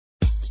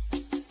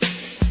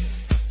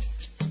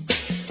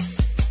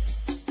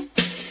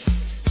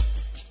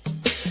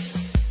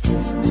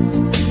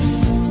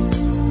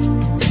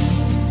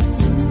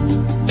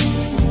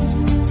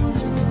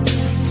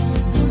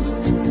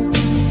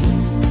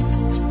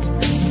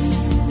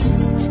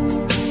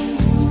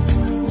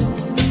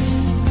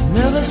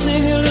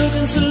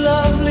looking so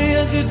lovely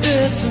as you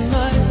did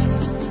tonight.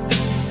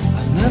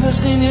 I've never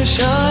seen you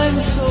shine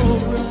so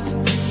bright.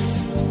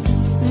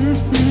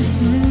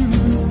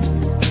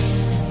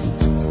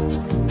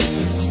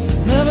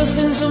 Never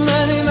seen so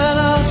many men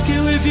ask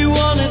you if you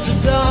wanted to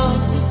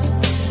dance.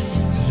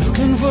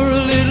 Looking for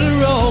a little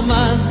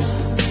romance,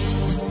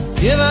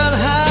 given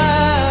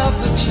half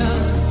a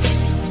chance.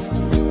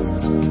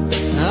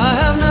 I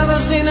have never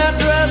seen that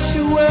dress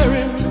you're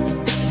wearing,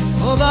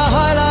 or the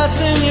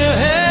highlights in your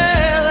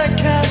hair that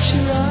catch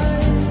your eye.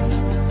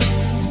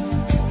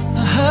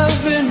 I have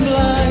been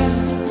blind,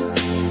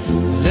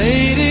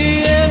 lady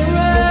in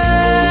red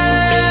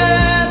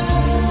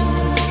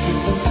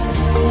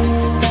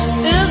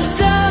is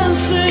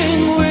dancing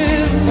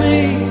with me,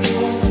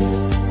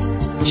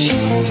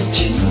 cheek to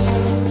cheek.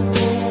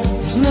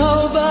 There's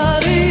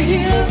nobody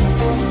here,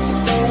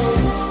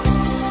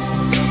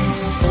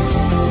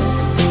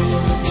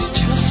 it's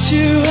just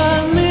you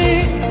and me.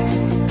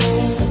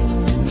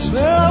 It's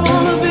where I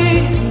wanna be,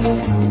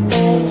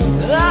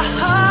 but I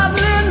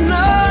hardly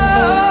know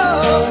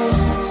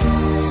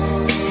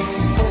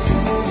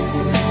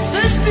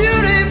this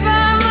beauty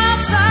by my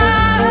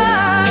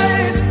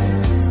side.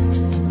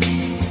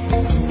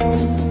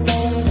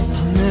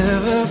 I'll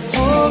never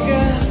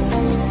forget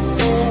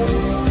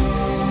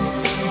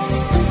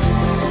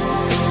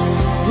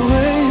the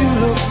way you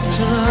look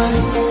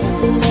tonight.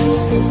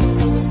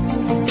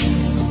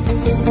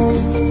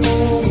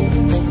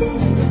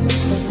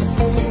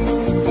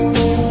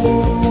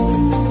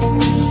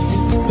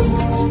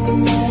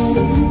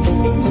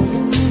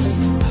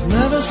 I've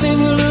never seen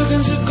you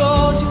looking so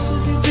gorgeous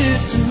as you did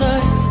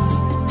tonight.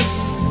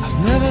 I've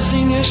never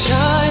seen you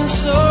shine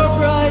so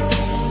bright.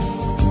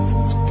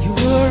 You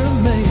were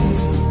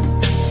amazing.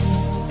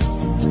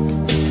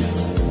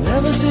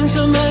 Never seen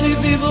so many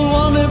people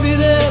want to be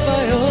there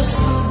by your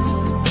side.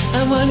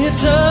 And when you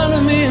turn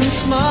to me and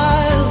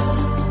smile,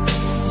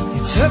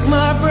 you took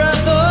my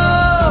breath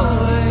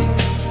away.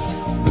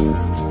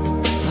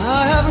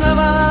 I have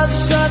never had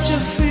such a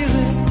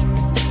feeling,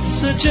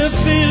 such a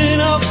feeling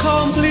of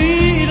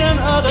complete and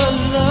utter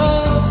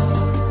love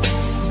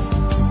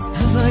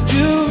as I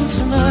do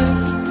tonight.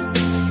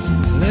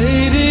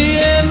 Lady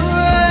in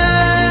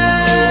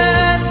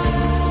red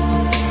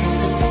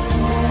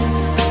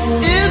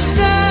is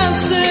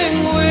dancing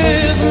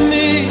with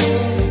me,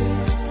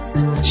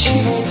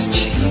 cheek to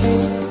cheek.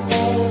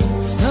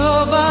 There's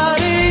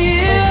nobody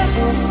here,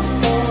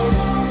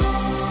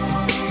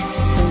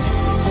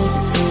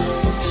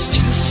 it's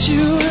just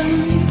you and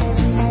me.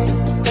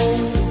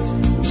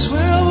 It's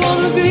where I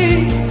wanna be,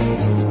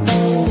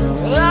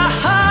 but I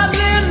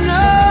hardly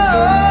know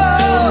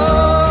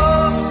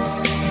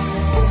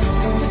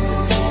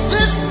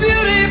this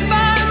beauty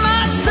by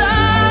my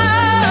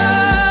side.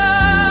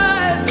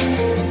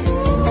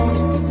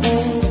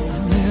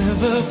 I'll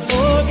never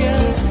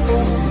forget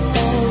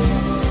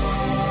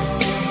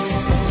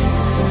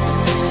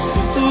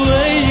the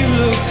way you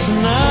look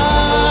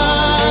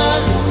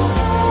tonight.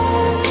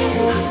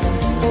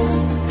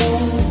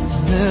 I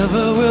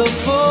never will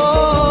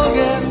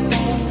forget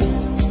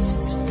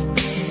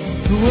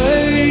the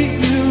way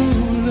you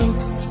look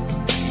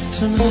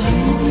tonight.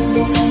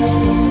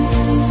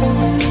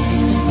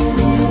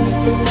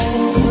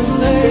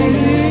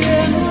 Lady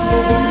in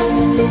red,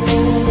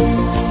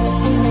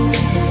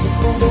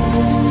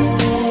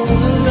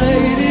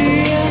 lady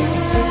in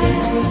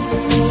red,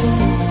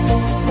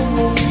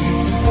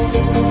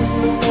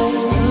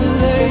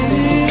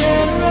 lady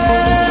in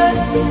red,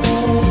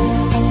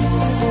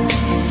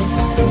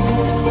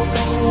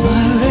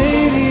 my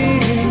lady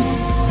in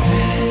red.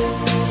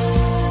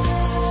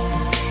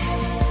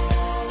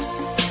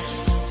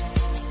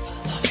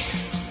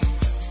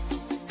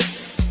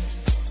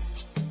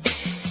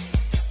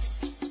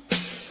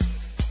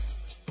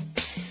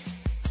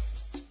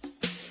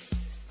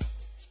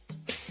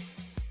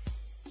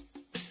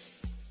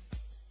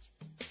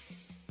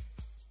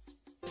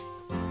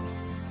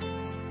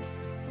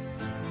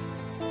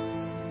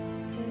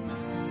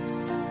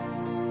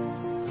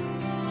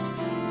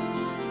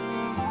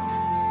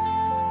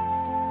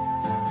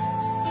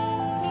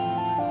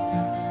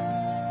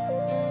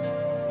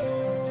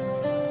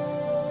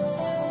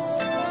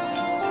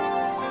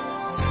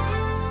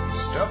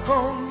 Stuck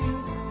on you,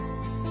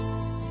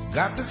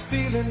 got this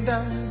feeling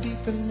down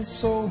deep in my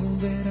soul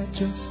that I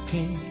just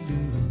can't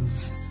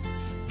lose.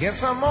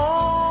 Guess I'm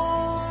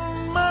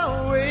on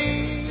my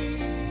way.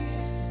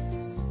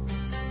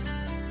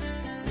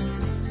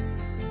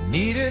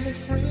 Needed a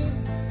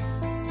friend,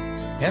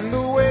 and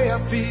the way I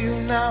feel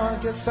now, I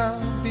guess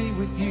I'll be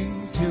with you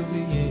till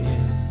the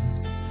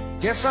end.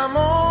 Guess I'm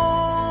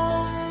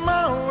on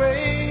my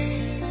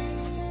way.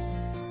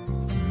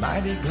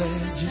 Mighty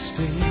glad you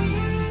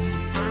stayed.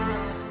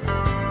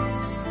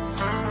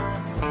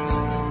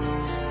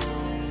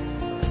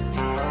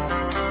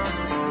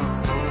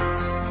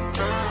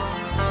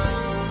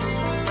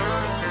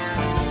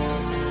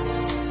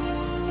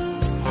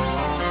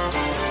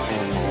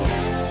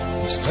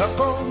 Stuck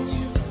on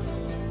you,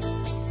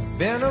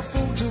 been a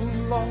fool too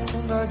long.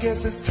 I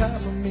guess it's time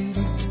for me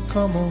to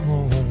come on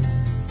home.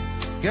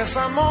 Guess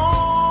I'm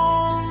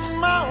on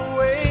my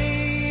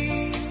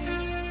way.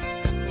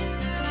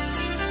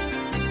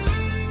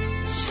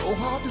 So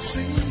hard to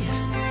see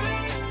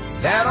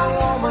that a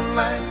woman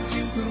like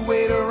you could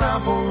wait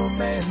around for a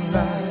man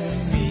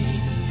like me.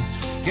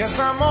 Guess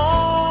I'm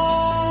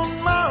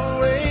on my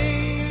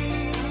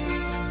way.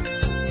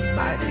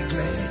 Mighty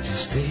glad you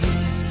stayed.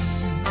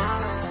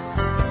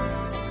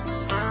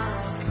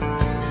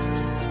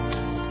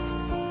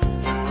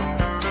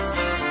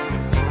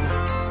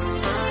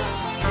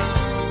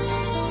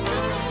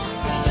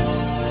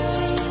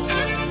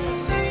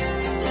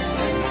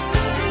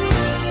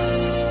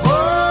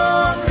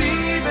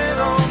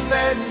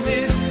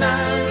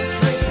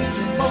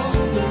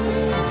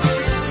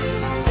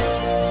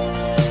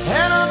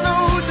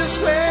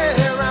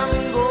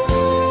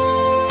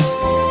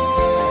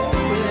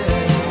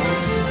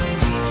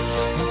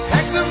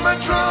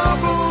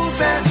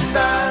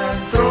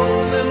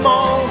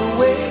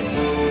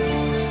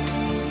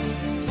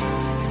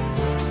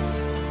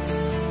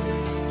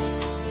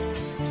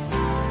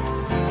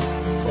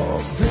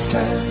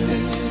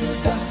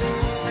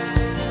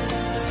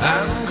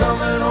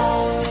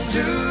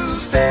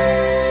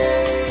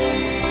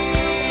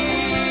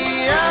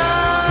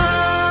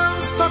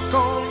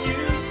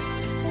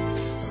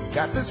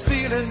 Got this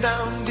feeling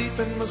down deep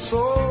in my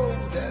soul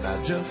that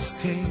I just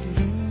can't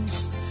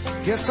lose.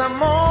 Guess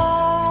I'm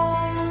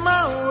on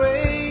my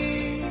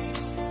way.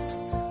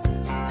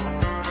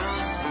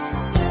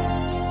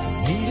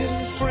 Needing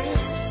a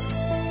friend,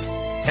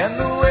 and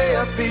the way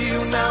I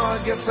feel now, I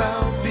guess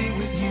I'll be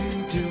with you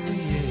till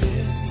the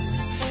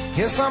end.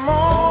 Guess I'm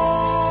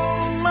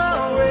on my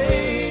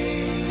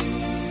way.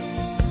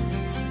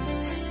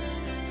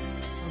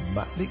 I'm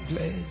mighty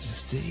glad you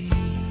stayed.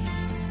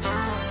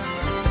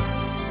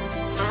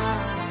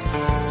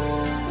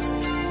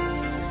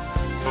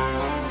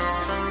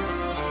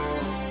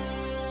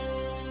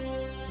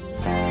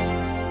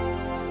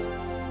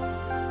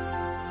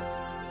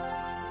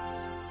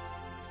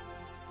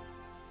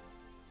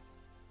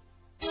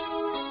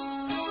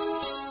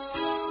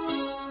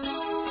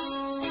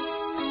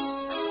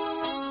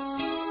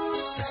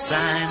 A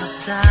sign of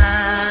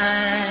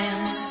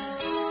time.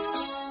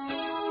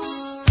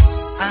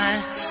 I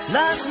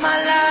lost my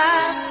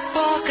life,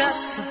 forgot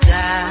to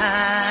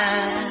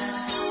die.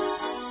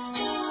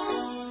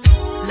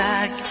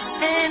 Like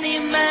any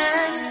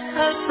man,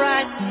 a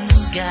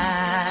frightened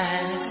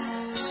guy.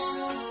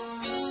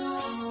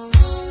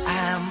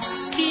 I'm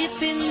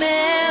keeping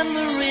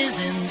memories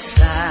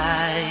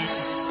inside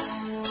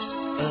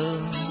a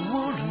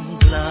wooden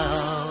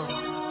glove,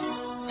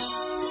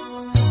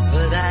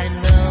 but I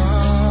know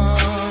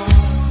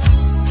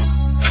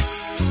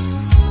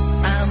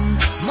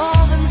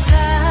more than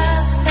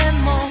sad and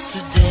more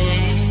today.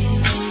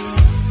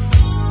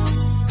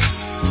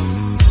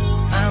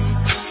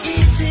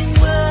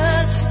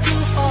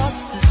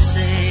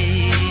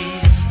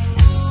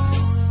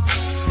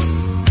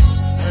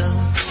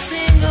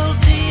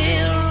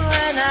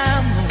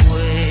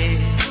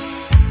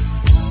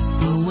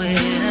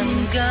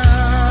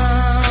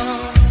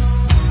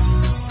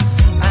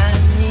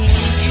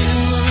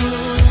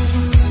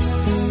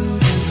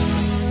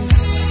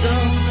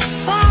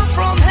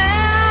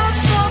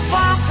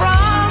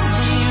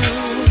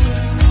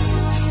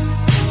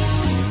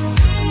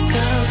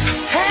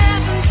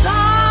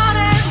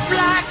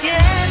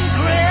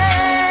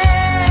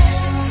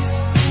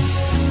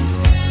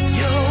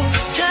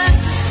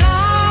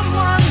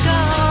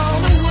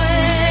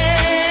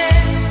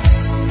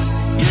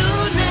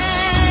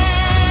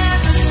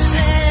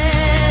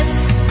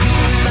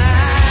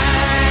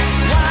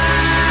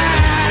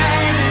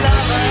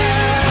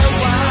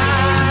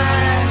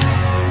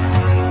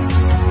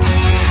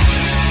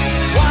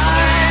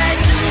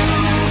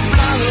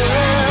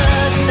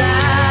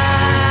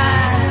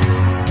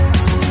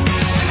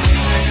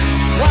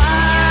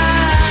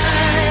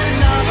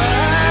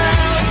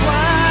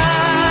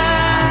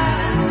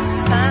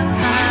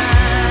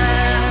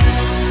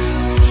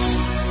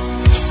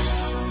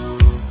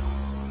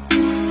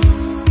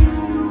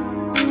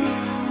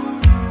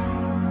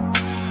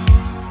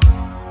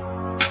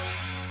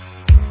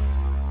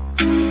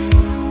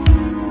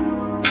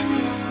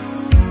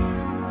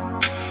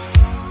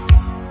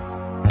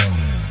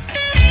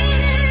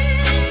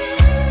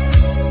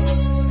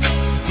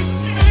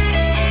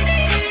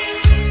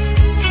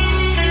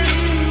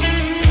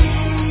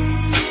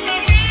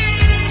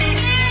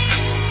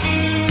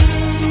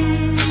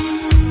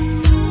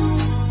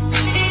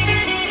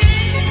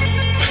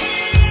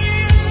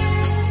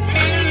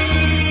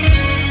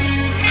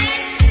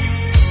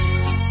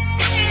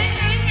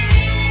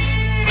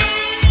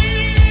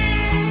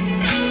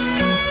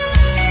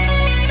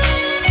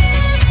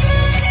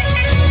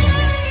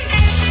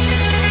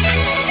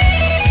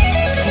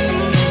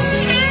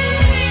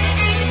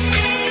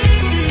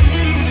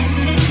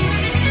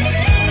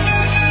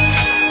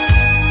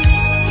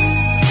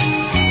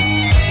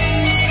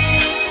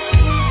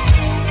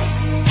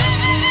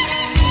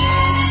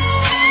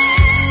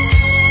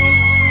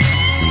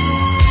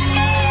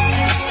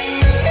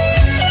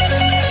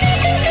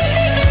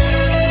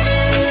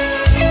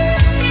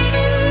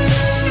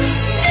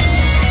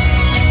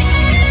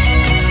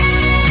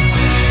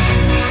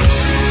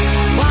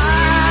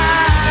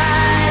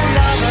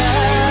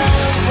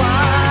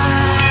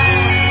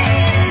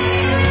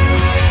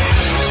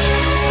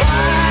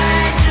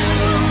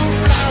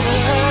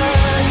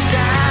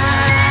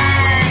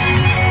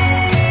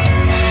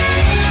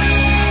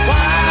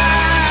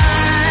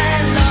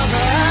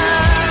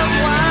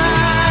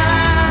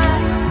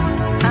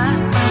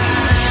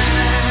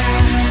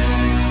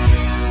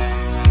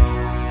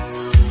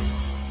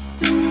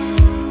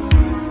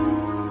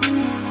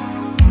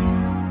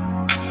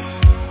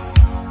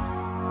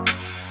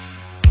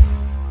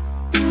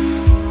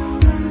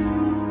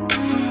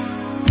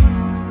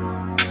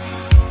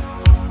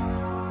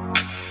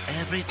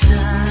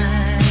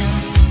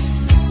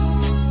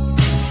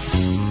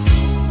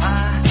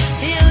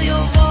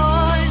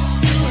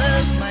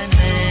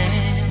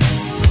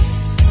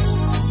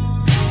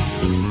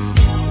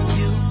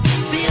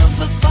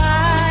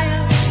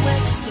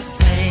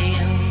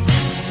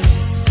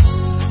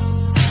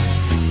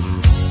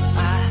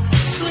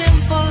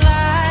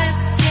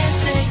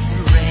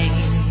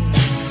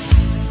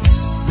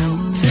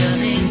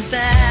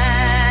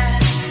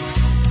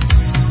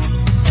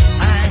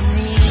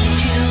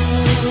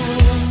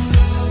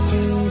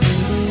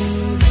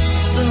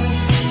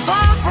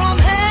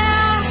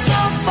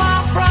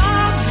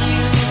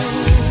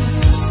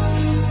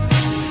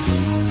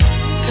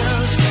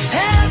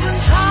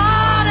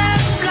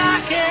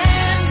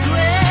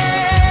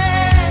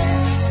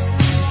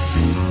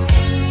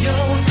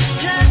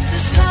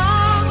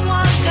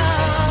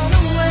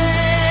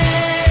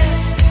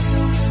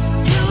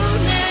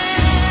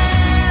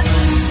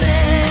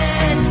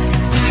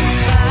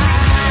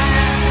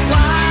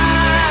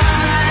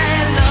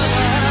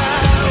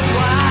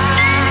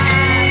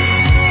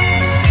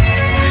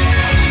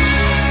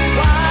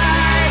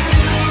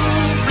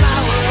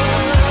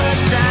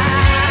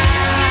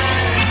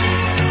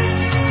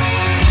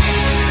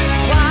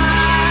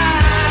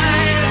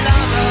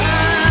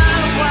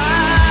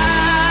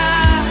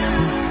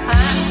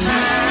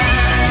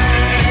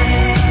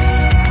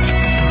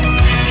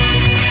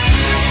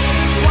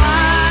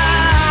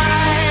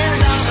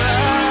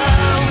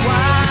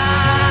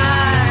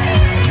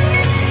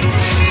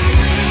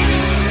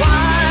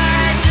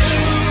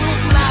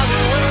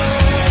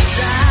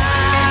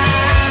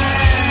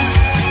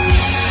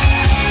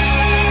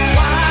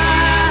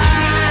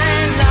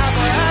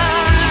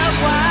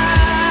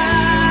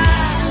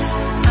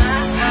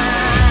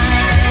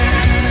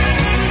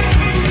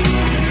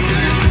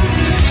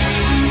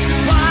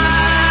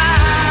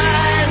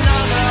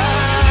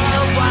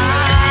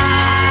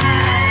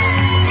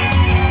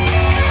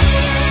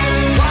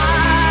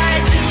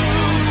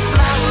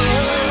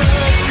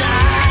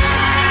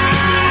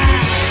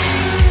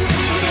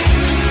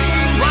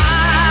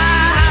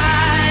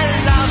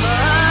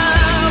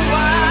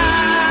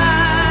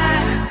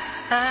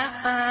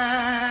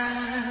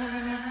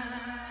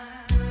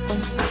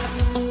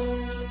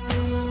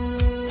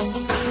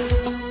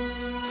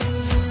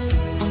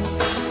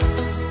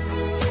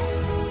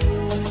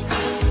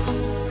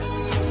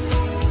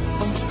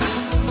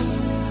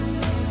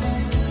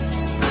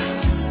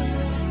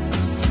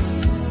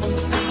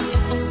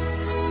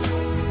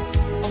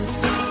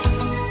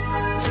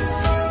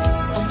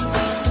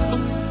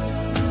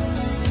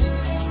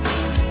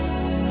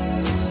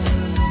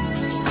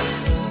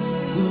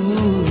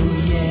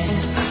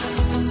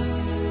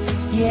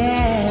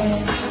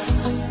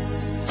 Yes,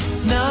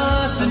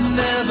 nothing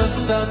ever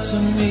felt to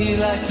me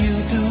like you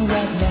do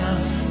right now.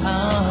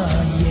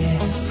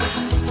 Yes,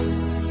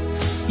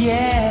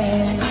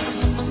 yes,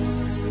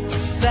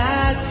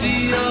 that's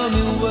the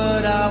only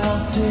word I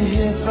want to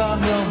hear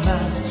from your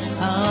mouth.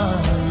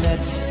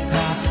 Let's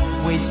not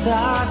waste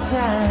our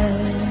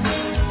time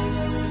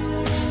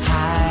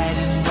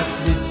hiding what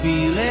we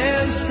feel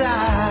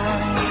inside.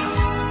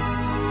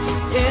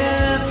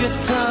 If your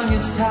tongue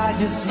is tied,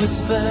 just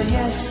whisper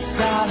yes,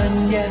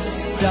 darling, yes,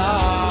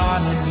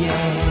 darling,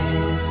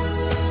 yes.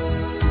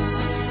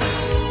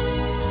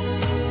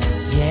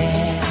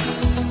 Yes,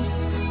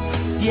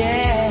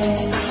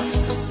 yes.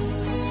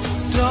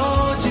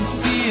 Don't you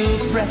feel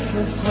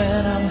breathless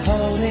when I'm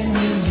holding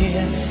you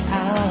near?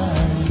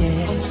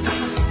 Yes,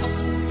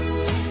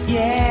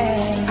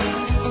 yes.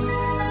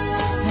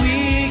 We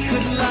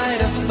could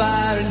light a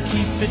fire and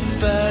keep it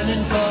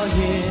burning for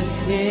years.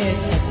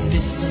 It's that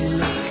misty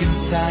look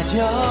inside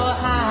your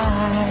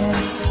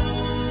eyes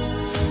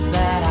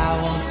that I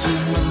want to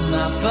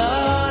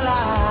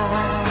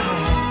monopolize.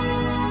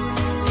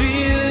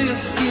 Feel your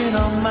skin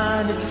on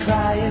mine, it's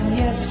crying,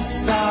 yes,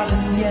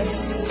 darling, yes,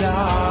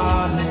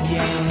 darling,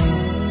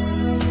 yes.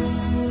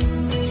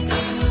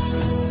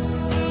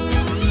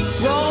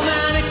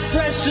 Romantic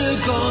pressure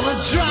gonna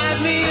drive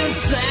me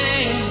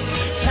insane.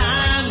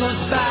 Time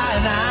goes by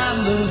and I'm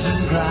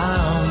losing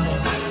ground.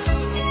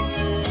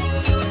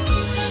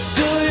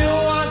 Do you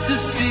want to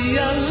see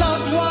a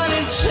loved one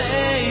in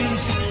chains?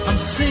 I'm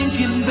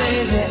sinking,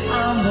 baby,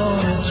 I'm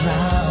gonna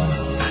drown.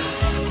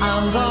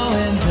 I'm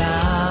going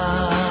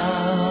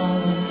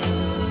down.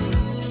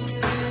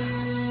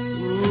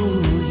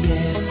 Ooh,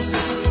 yes,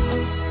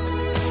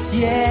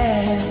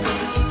 yes.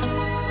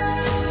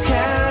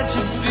 Can't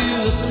you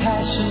feel the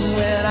passion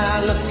when I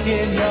look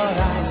in your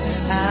eyes?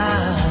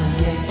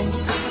 Yes,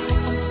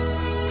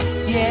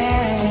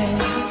 yes.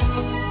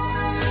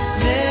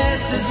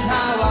 This is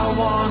how I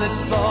want it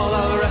for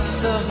the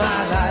rest of my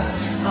life.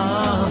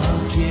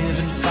 I'm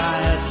giving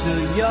fire to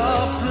your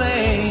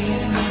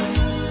flame.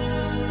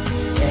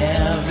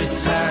 Every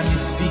time you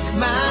speak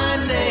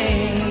my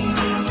name,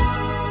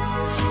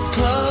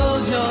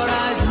 close your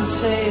eyes and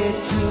say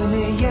it to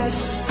me. Yes,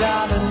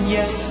 darling,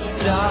 yes,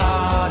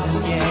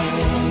 darling,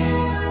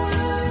 yes.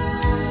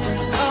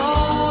 Oh,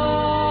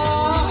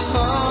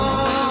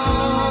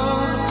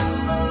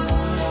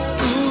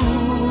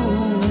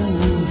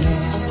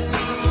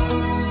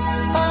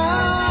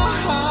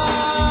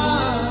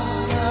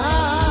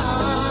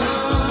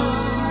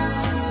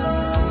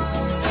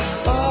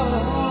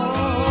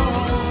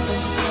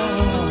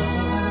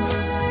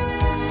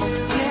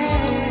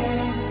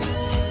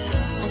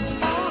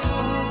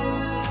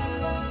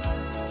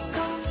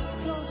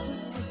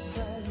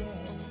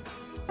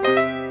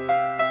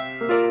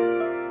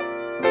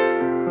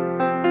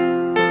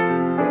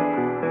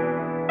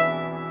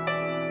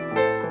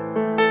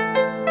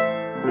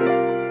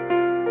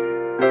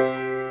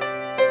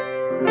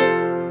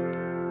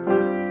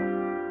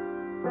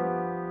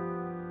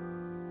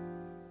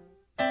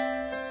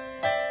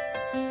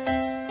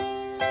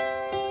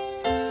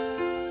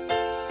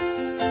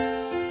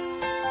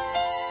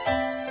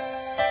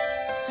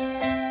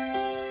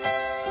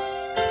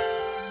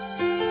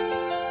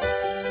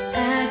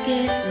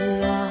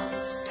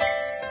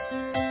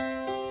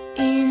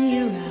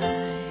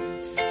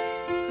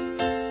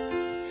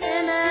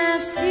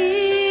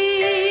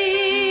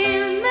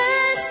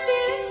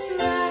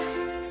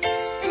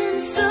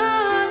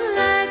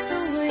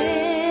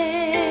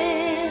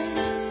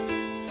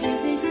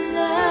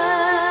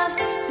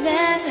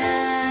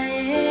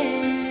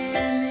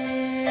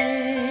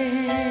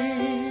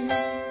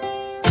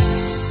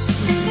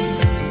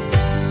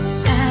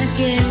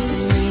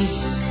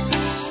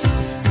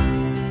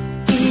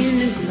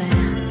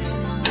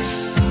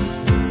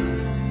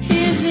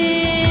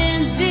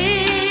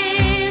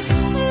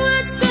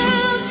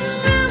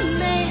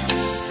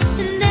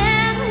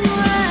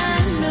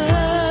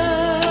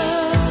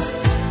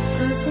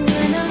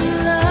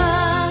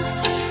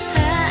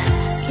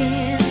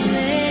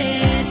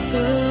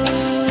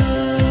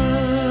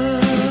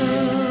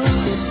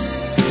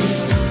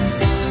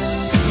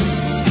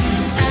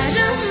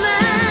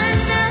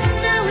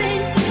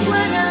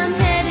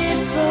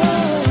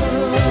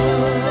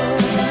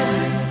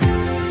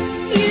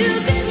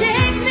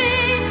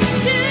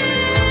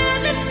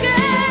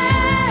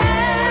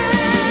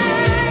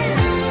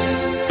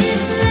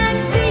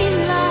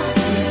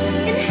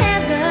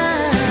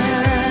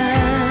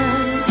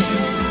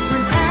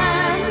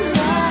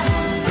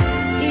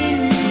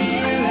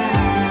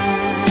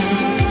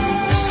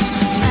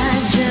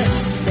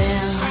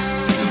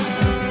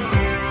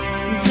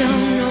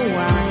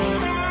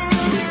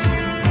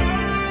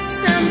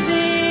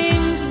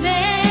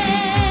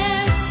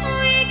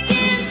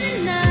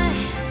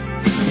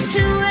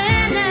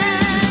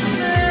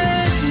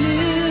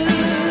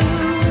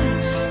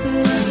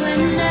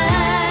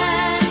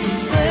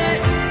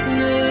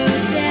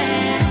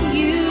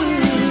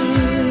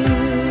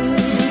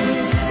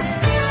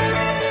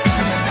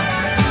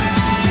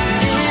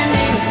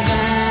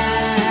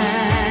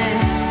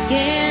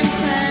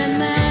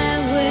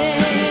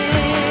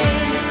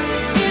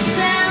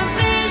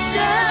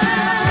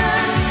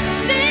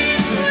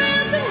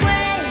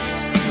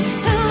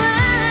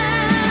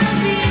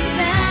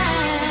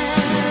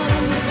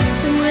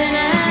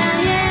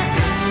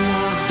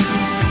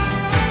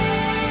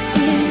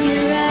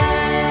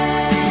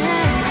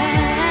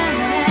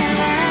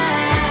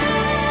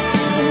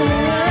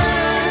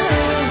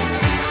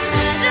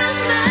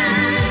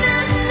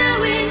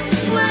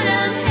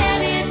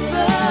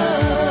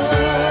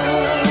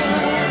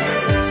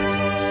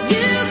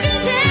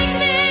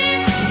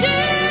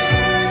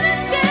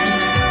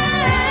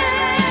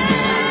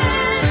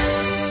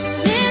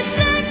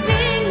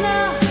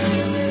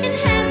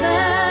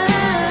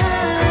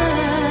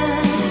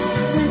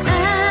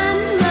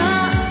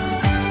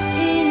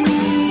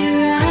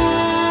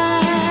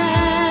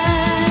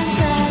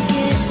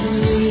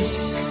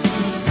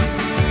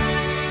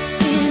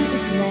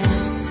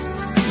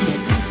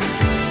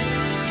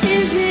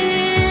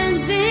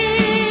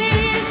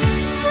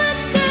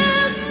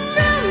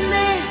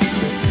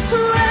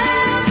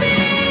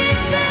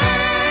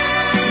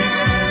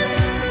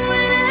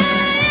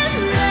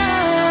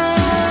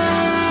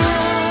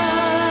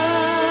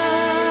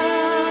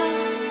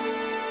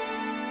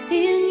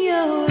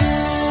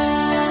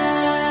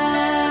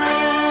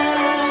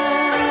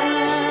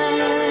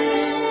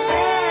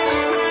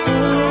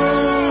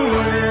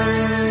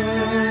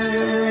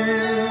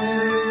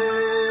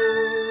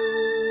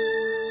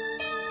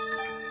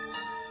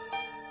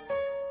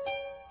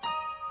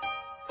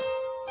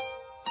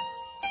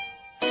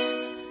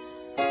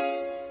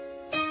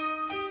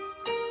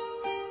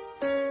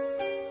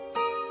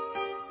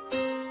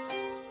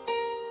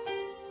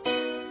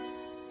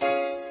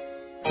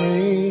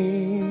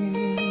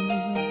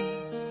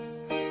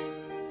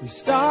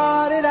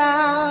 started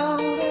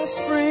out as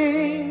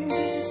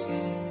friends,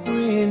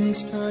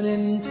 friends turned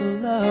into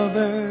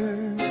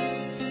lovers.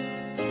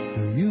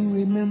 Do you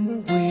remember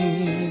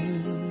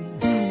when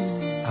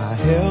I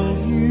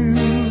held you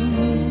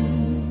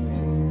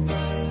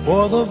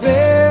for the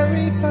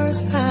very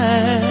first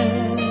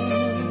time?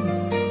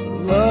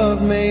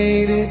 Love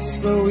made it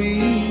so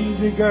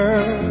easy,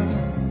 girl,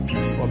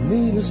 for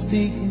me to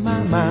speak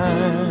my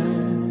mind.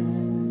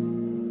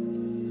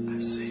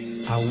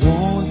 I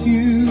want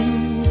you,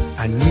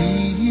 I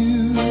need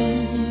you.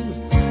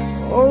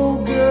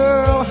 Oh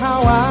girl,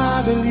 how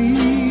I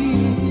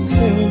believe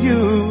in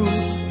you.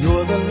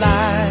 You're the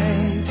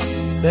light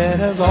that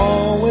has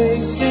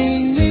always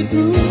seen me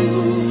through.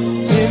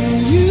 In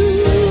you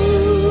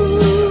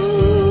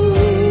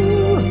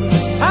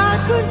I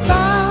could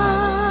find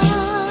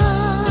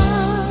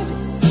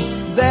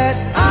that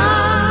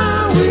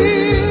I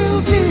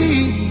will be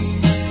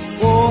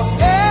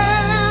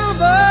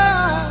forever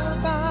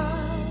by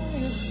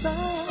your side.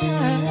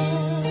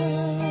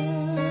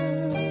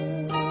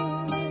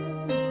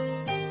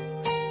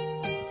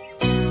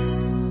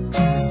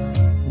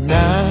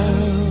 Now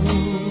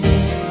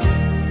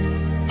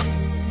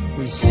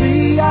we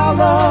see our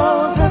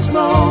love has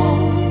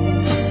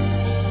grown,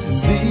 and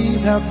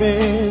these have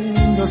been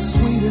the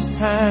sweetest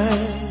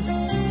times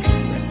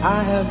that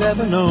I have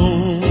ever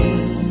known.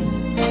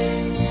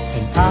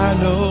 And I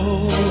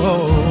know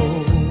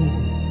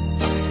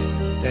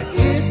that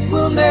it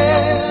will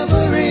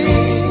never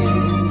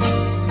end,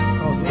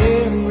 'cause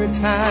every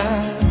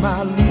time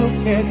I look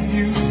at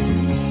you,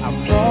 I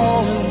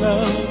fall in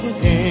love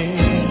again.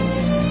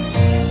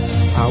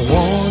 I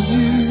want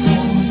you,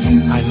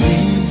 I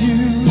need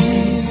you.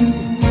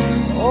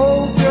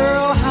 Oh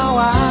girl, how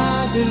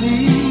I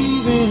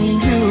believe in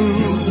you.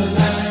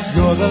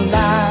 You're the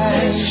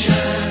light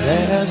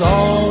that has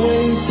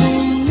always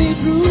seen me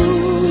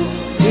through.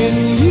 In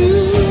you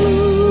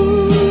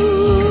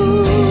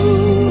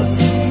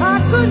I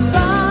could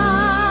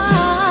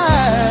find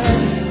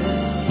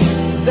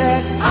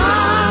that I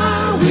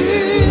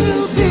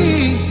will be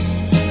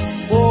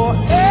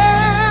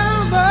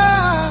forever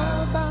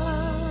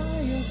by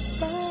your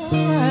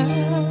side.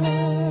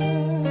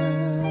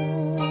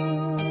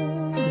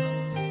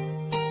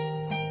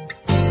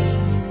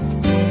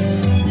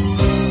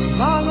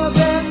 Longer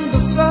than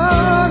the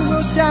sun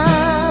will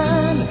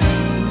shine,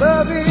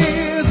 love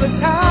is a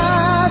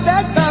tide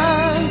that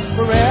binds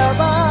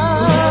forever.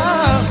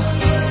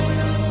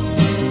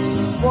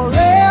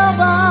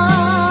 Forever.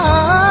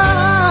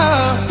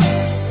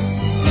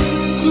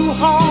 Two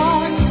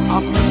hearts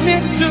are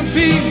meant to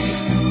be,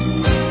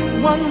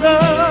 one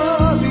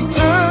love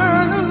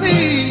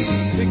eternally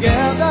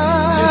together.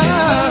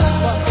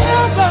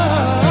 Forever.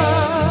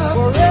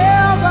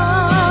 Forever.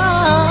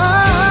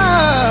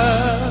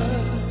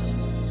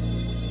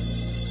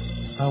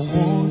 I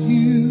want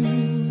you,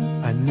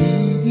 I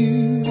need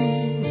you.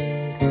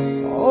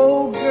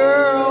 Oh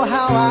girl,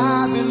 how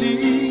I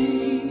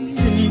believe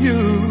in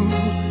you.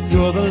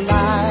 You're the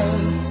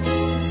light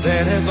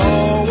that has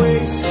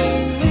always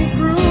seen me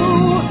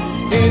through.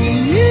 In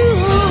you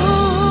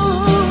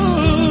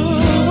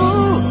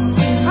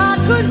I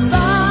could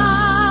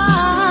find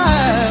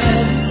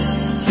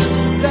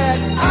that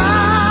I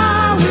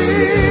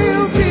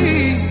will be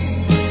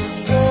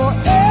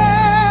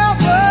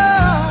forever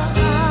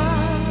by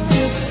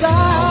your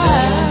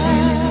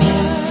side.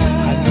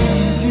 I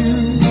need you.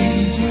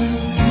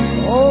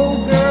 Oh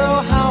girl,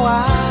 how I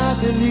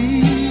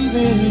believe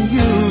in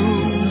you.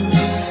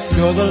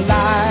 You're the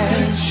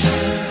light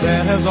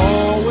that has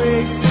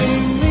always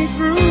seen me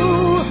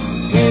through.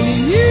 In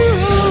you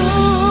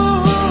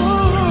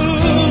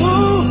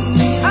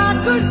I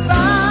could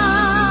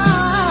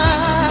find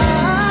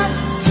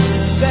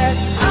that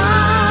I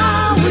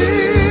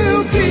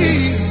will be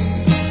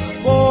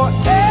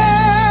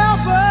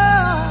forever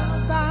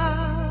by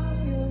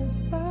your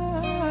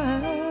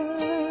side.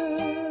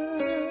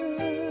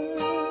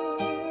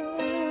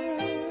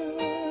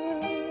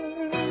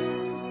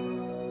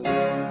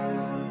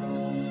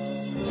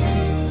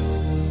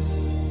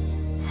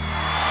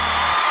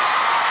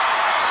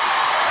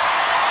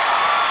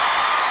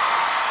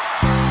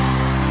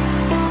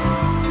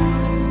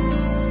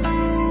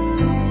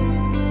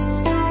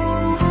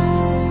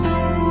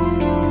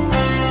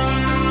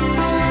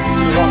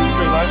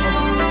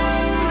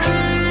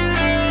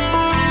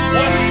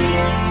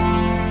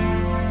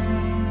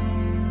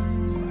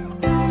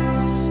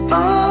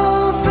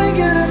 Oh,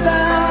 thinking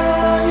about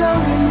our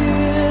younger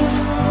years,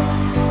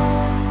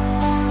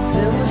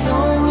 there was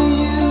only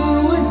you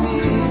and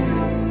me.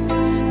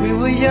 We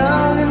were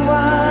young and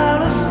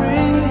wild and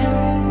free.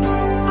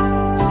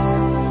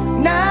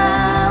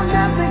 Now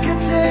nothing can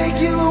take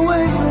you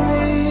away from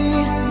me.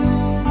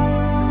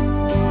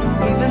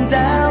 We've been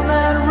down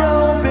that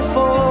road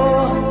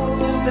before,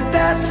 but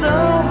that's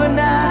over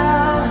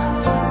now.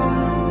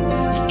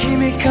 You keep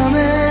me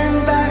coming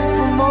back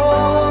for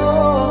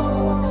more.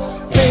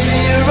 Baby,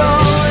 you're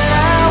all that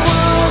I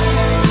want.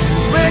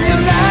 When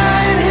you're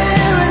lying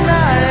here in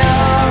my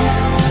arms,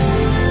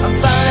 I'm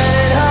finding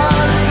it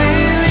hard to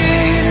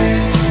believe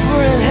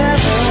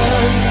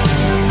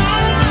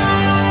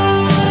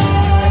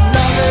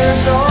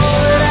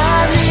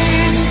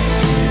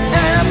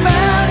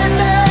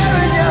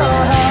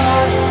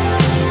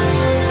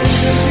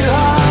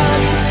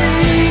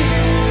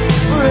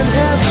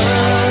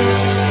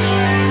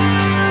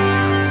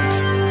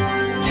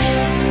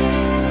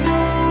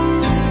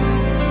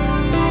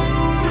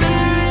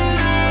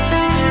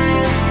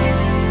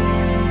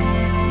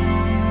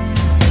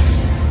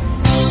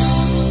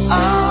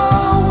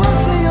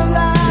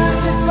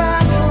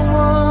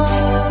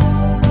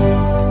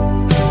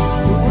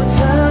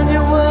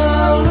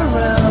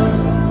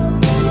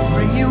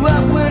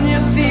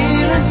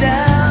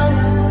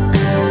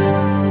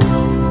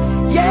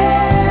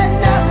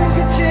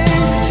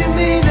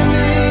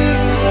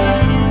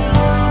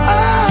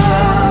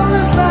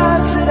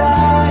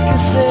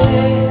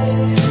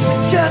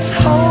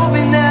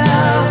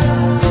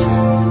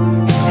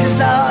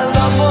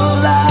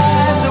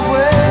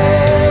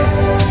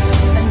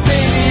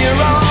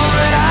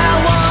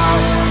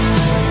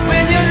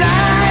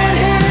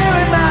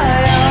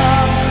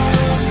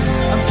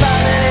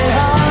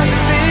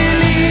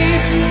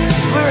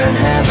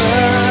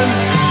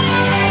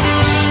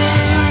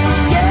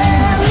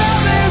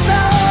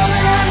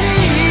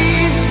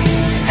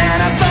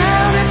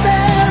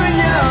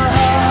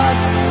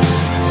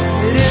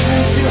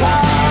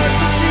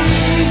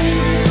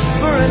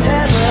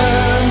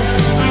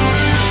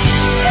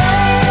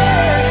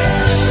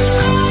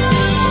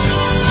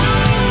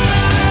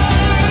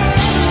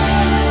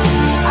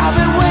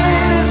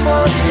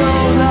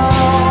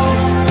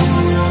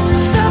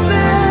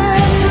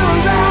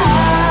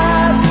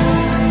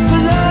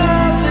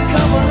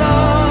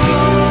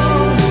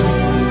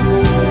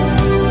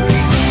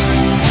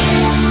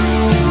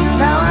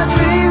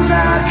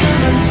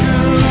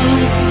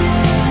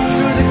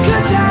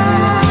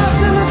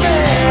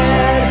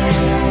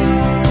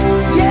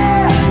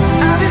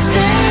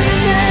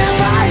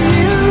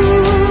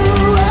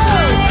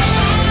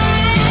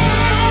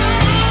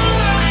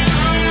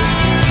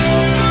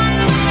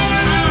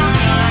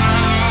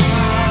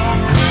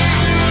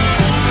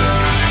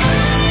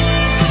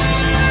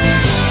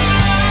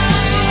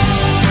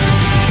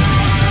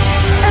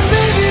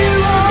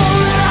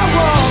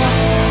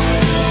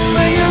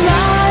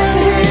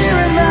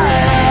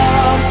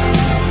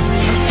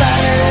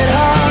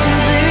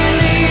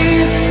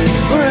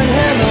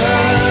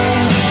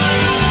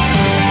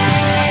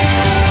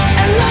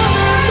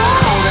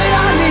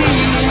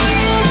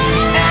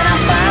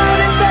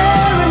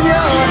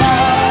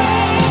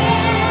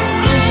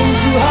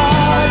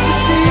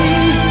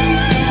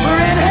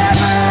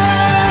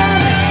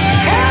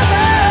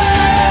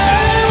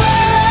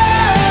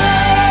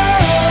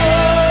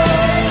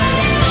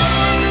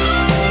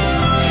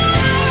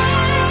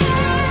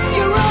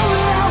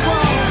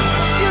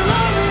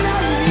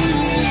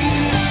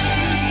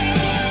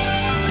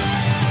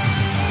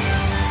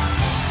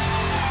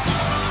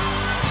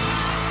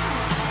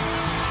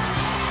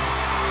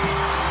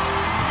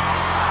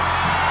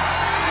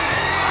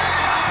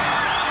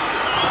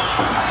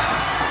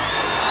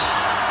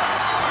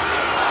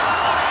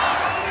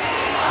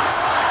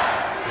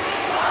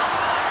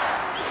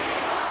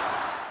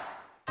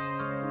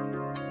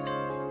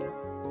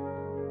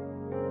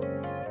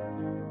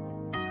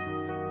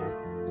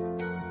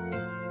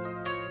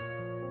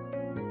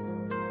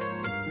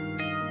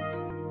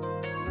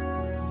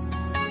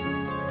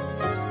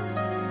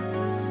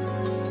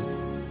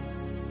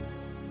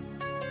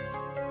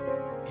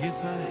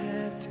I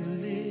had to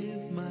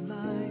live my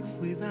life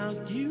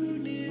without you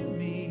near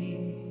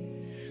me,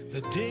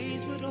 the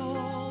days would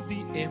all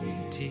be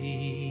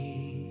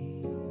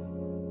empty.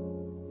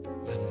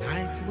 The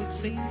nights would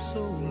seem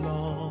so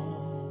long.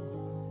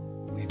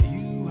 With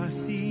you I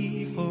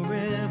see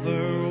forever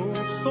oh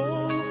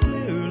so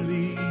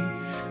clearly.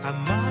 I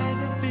might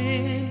have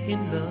been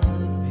in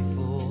love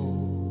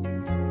before,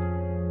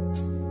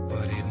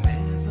 but it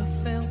never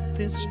felt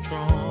this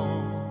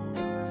strong.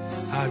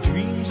 Our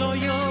dreams are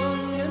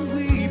young and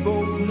we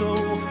both know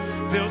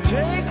they'll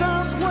take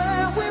us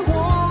where we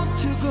want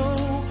to go.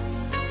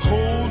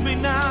 Hold me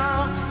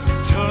now,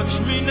 touch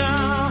me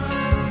now.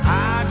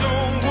 I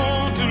don't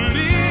want to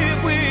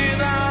live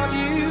without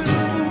you.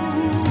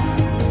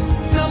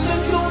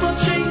 Nothing's gonna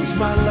change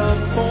my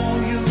love for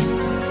you.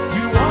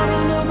 You ought to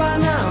know by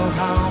now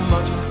how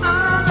much I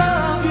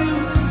love you.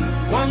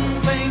 One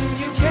thing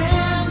you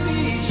can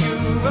be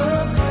sure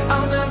of,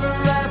 I'll never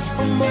ask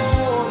for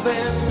more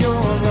than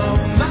your love.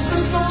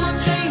 Nothing's gonna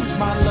change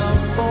my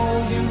love for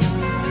you.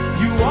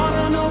 You ought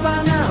to know by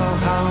now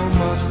how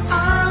much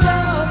I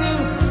love you.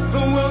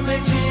 The world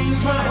may change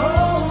my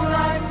whole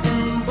life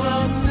through,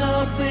 but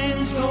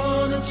nothing's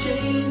gonna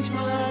change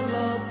my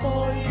love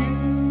for you.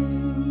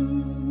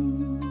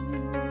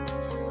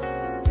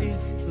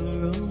 If the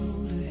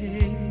road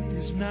ahead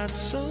is not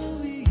so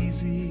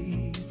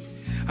easy,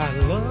 our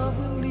love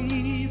will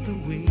lead the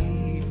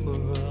way for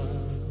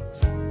us.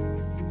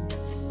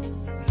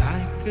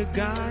 Like a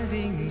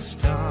guiding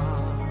star,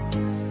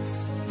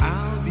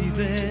 I'll be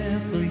there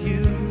for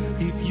you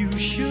if you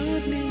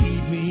should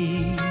need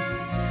me.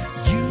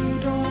 You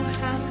don't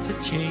have to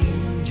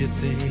change a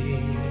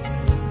thing.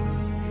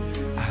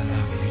 I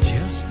love you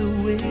just the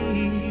way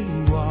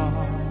you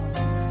are.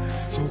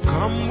 So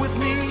come with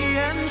me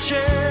and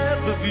share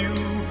the view.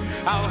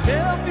 I'll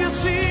help you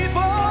see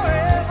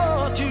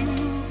forever too.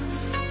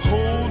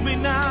 Hold me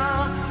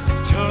now,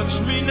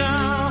 touch me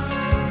now.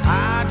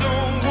 I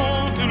don't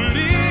want to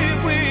live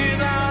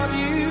without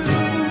you.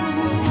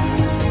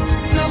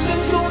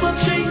 Nothing's gonna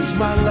change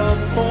my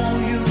love for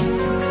you.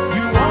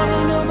 You ought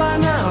to know by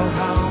now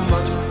how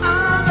much I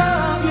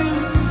love you.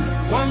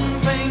 One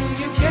thing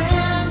you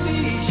can be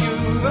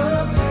sure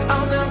of,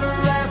 I'll never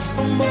ask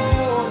for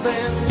more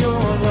than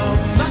your love.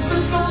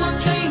 Nothing's gonna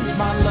change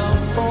my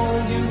love for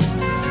you.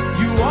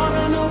 You ought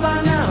to know by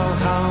now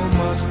how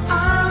much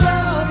I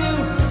love you.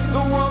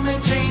 The world may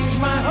change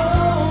my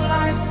whole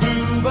life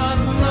through, but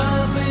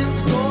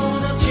nothing's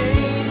gonna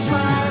change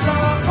my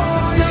love for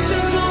you.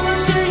 Nothing's gonna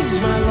change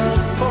my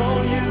love for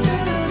you.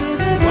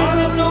 You ought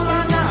to know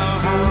by now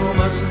how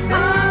much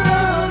I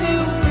love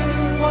you.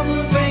 One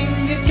thing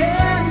you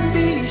can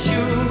be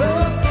sure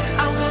of,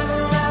 I'll never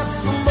ask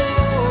for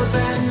more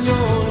than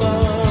your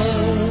love.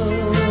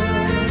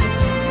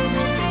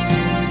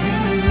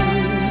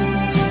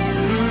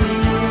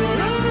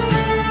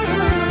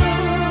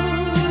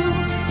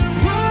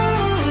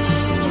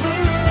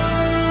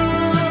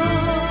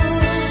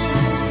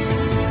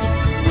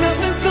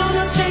 Nothing's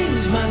gonna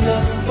change my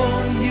love for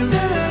you.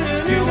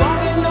 You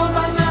ought to know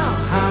by now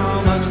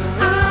how much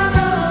I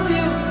love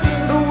you.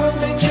 The world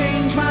may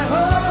change my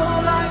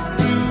whole life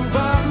through,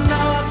 but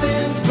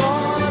nothing's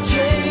gonna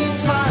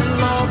change my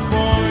love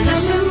for you.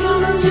 Nothing's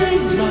gonna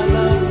change my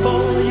love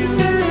for you.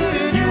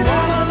 You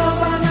ought to know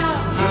by now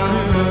how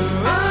much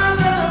I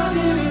love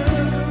you.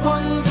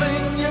 One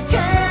thing you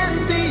can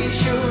be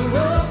sure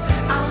of,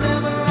 I'll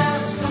never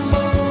ask for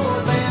more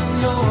than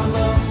your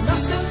love.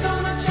 Nothing's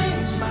gonna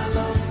change my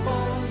love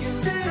for you.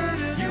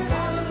 You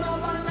ought to know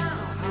by now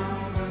how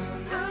much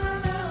I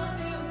love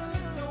you.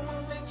 The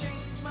world may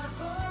change my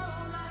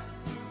whole life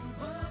through,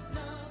 but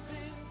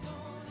nothing's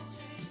gonna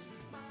change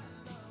my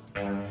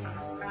love.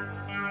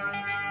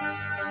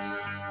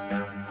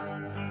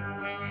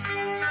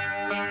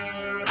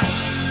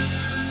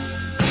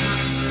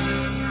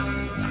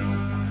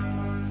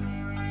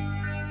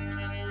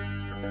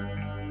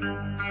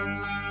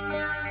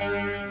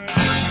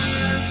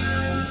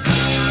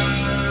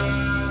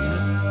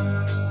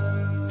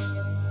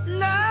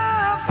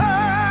 Love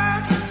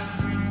hurts,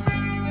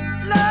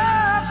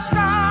 love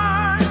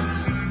scars,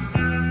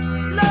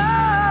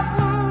 love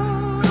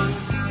wounds,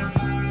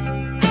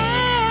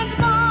 and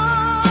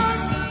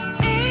mars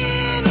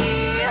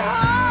any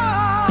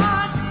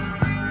heart.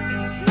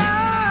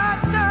 Not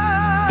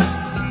love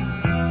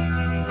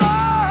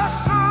or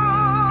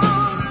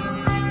strong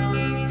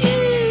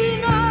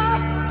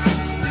enough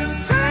to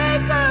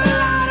take a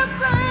lot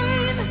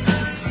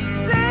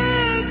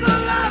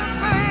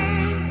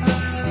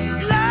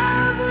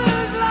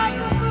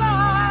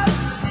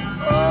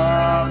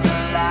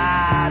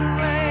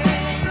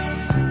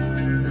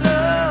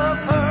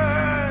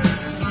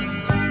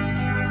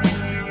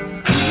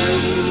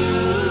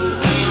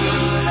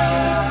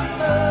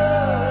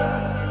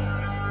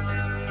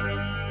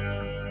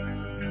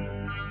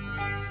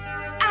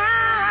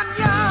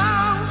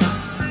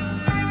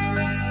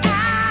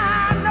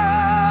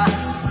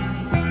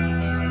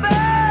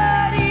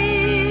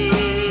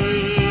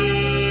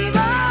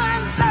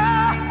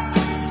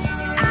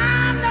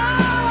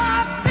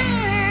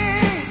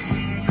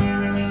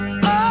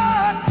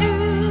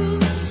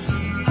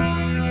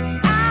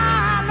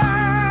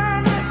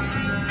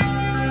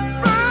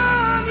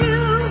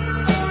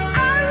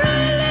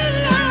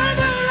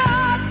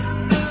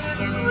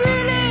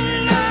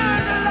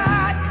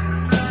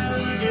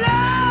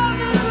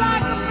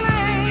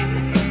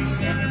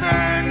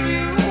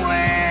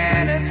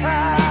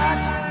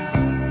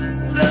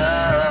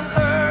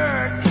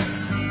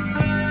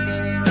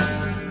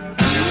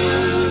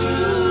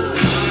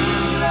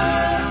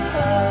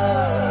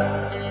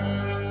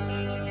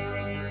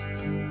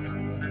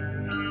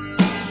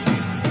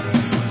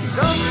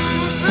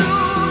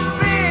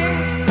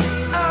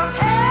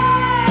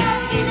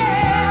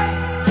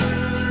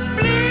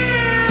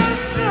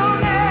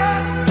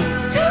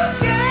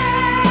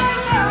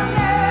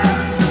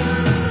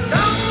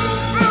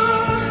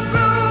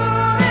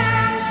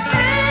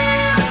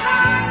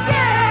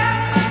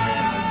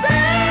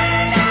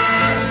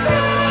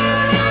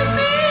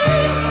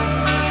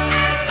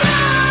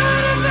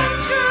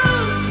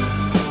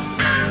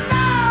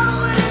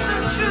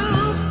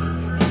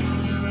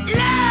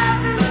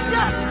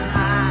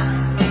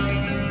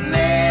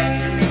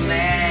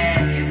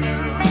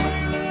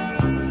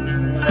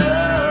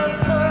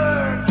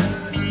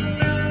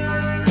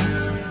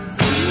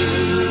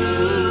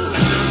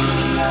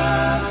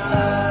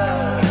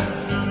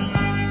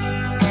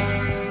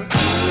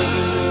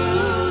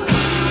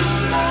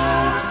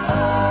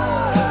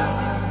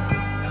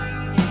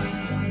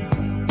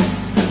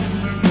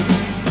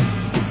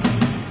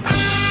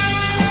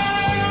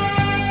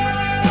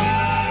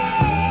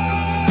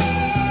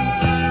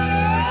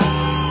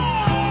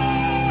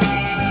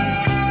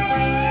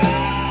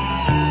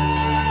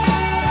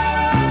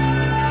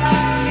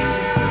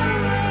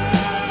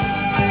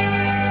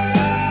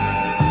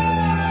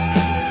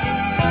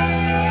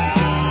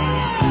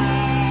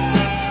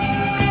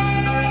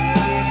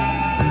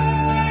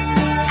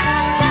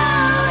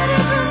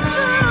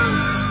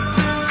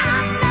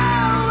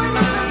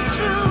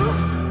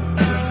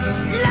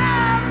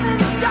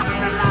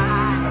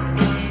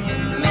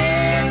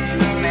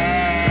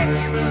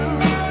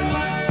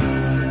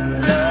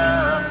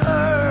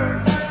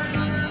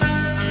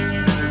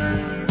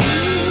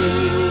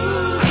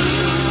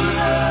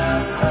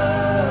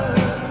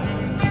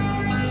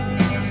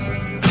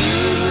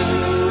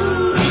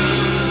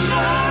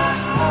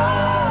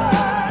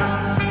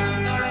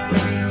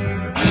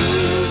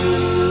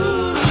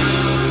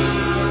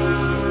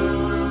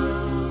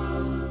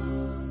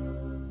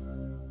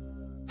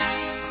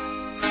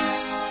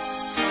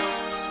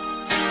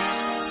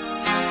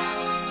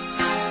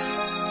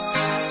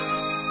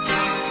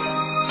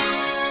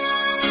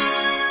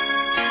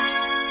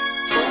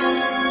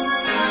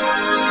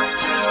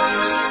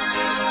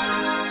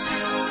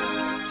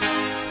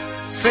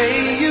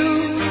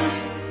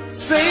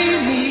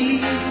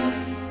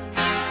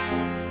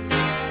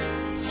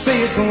say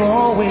it for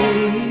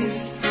always.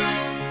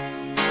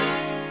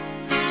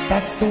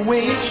 That's the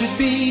way it should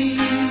be.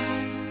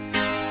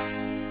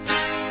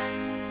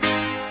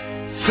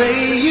 Say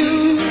you,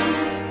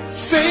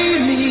 say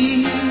me,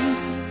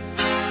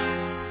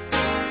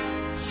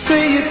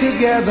 say it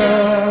together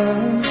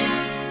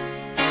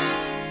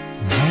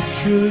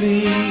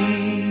naturally.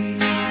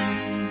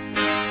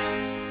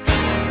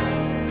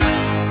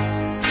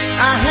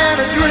 I had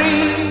a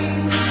dream,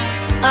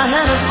 I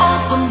had an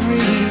awesome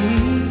dream.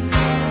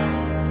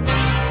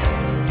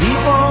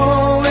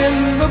 People in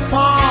the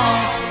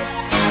park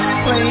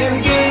playing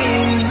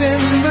games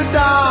in the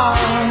dark,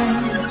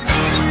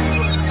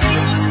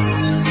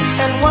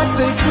 and what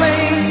they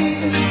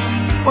played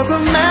was a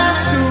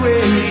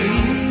masquerade.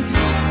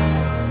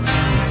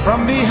 From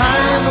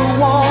behind the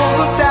walls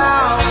of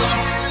doubt,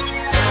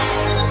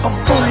 a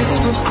voice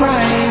was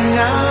crying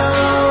out.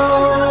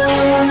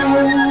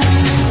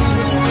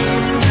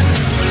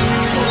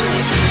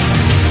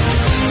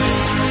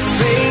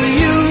 Say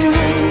you,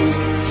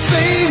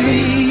 say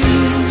me,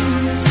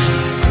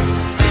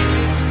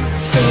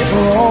 say it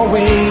for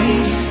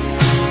always.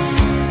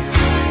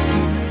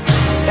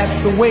 That's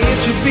the way it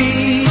should be.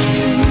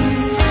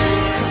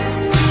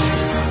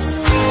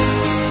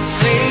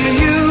 Say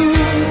you,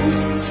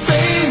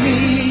 say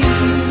me,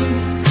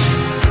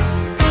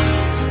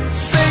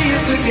 say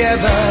it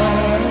together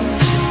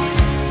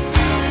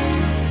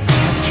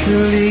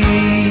naturally.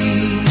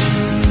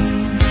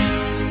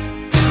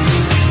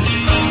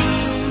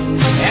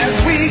 As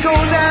we go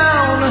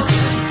down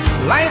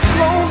life's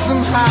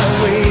lonesome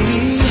highway,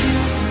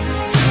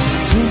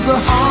 seems the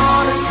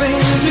hardest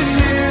thing to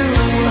do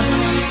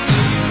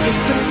is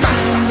to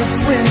find a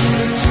friend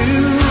or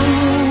two.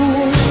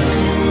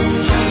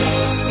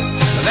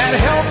 That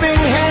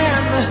helping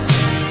hand,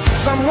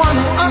 someone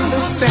who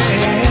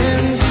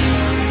understands.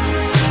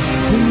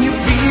 When you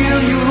feel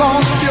you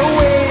lost your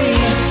way,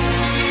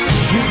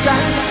 you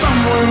got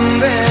someone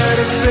there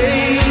to say,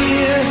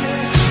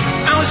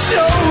 I'll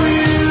show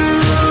you.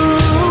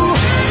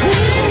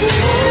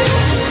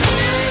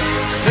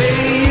 Say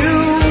you,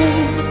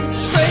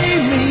 say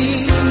me,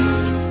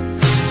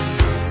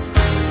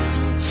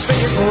 say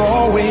it for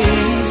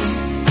always.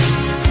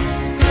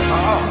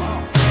 Oh,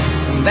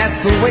 that's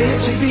the way it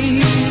should be.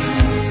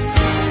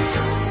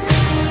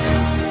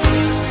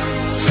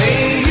 Say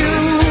you,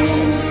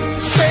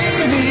 say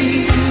me,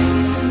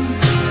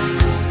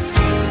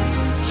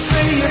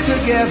 say it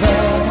together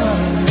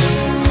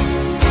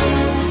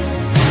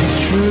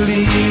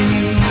naturally.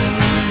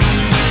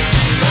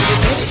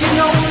 If you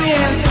know the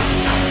answer,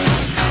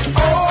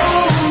 oh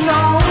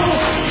no,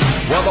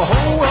 well the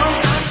whole world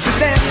should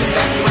dance, and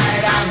that's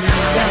right, I'm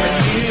telling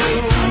you.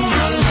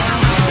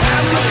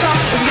 Have you got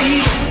to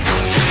believe?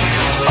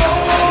 Oh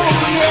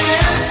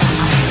yes,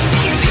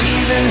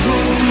 believe in who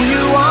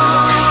you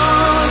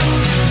are.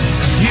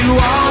 You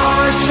are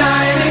a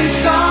shining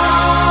star.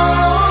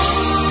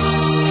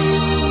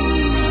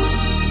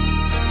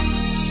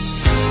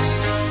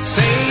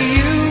 Say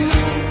you,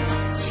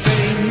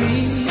 say me,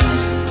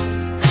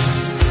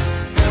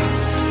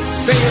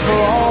 say it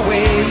for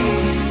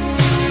always.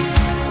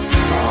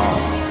 Oh,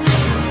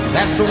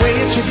 that's the way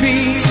it should be.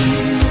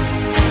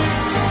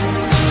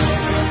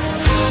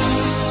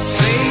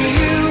 Say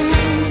you,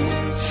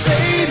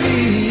 say me,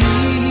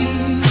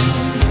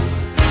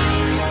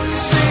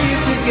 say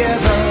it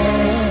together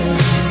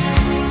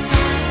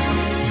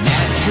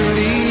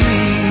naturally.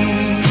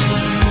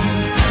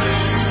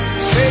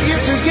 Say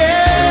it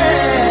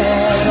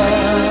together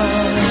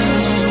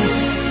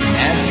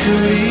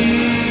naturally.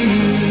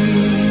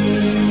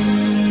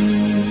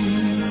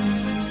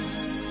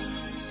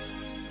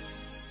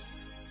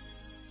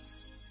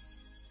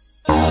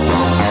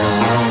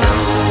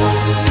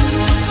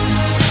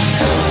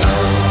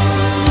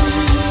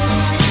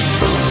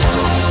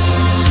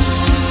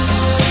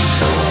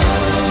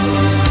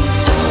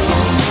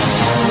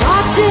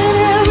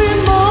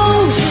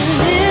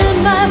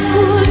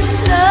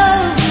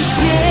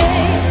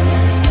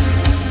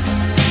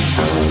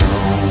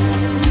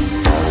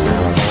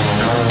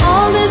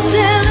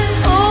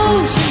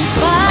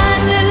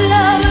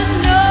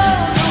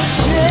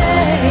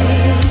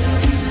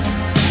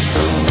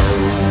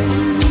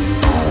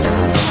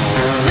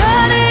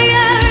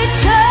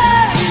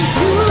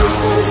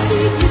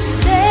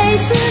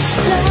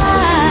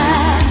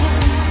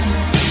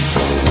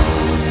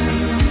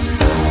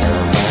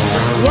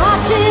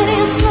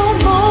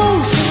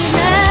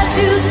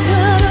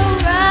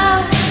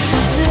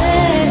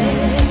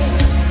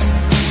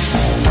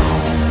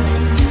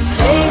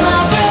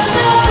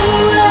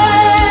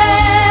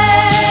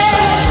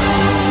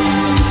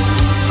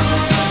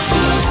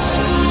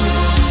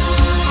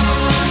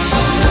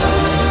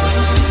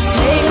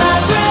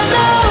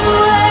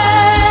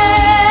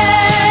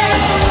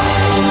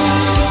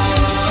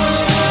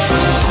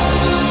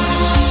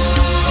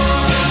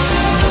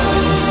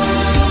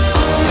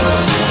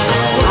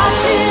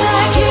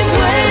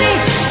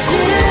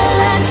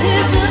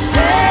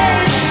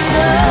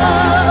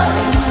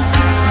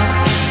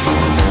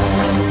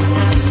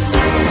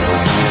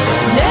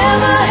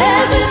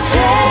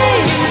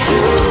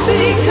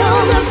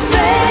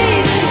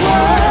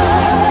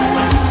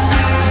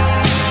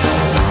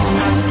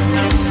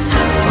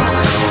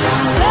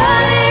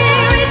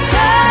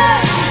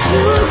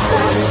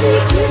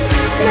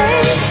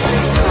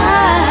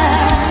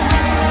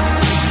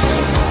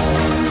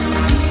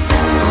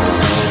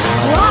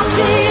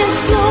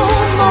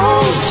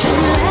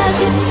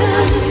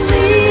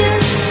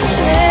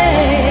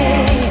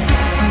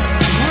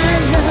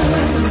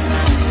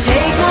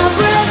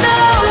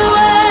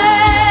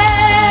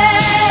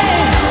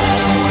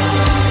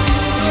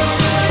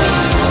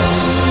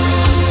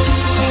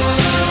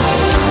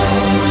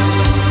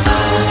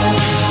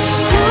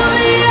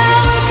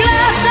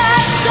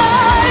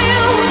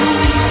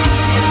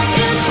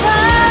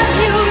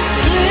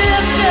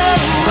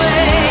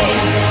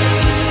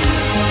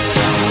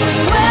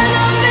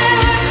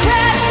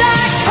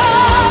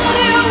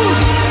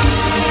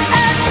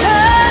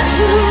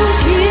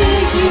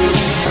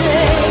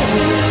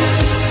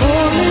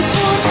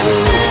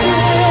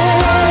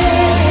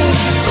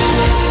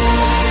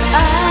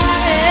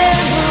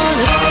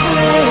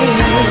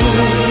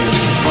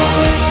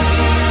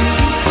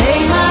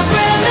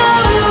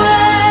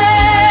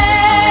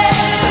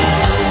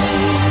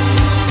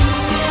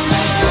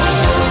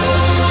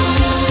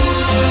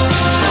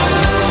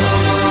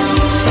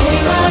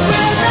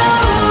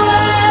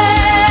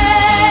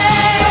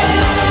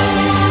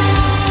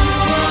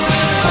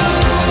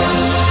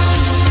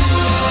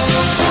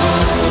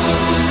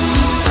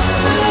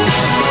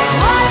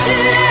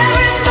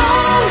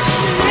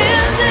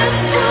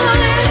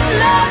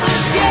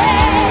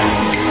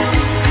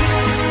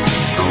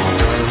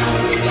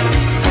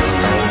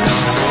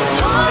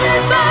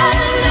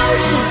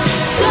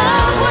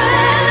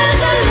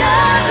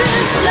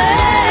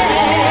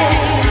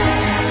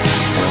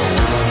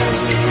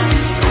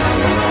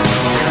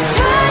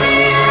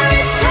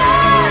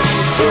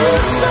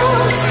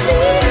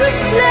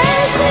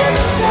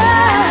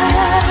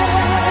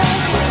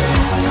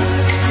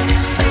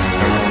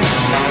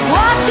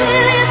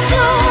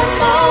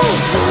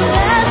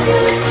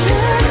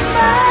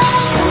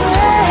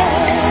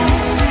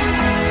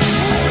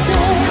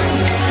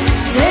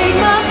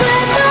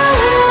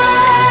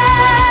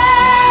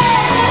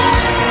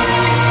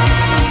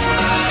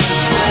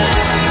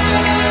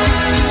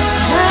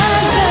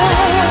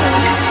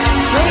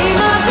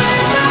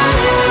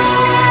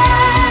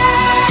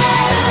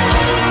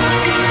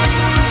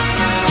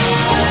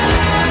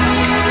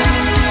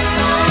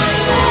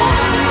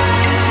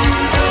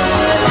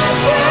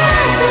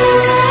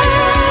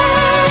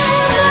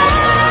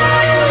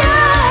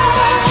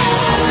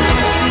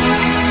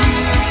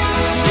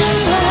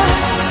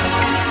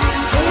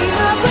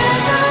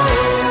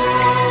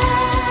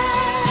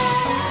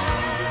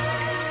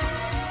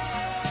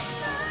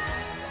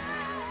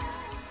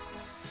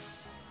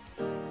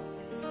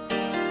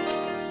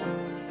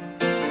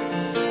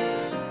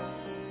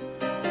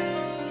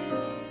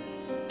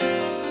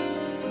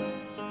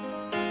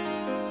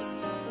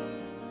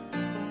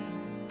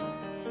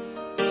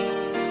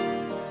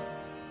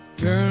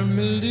 turn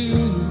me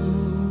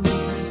loose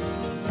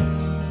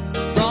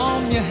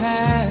from your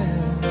hand.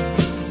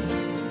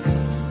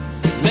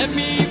 Let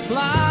me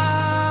fly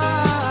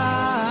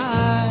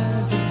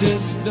to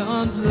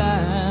distant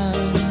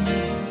lands,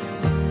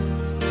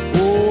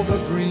 over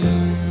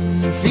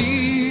green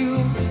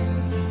fields,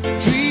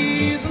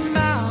 trees and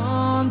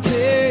mountains,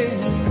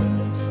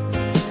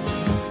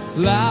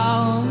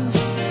 flowers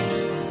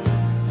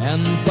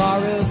and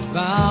forest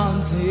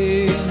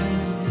fountains,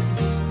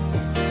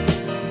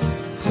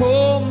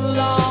 home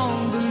along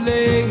the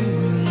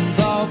lanes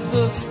of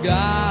the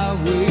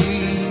skyway.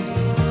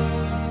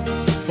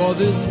 For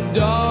this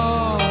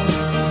dark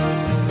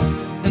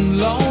and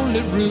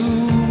lonely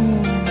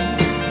room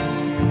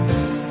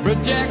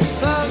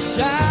projects a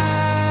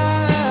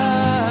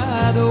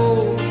shadow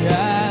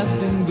cast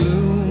in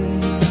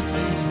gloom,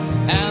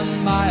 and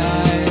my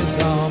eyes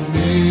are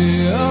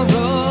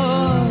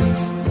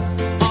mirrors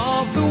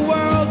of the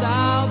world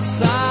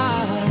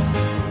outside,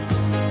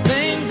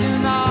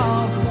 thinking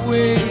of the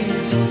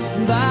ways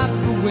that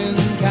the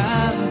wind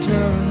can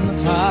turn the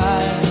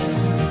tide.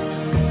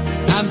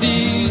 And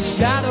these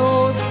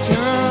shadows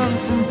turn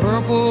from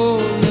purple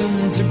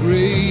into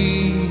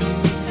gray,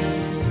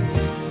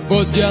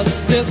 for just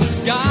this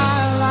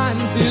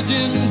skyline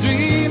pigeon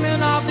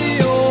dreaming of the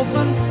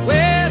open,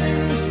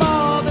 waiting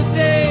for the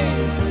day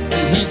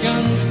that he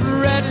can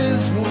spread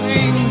his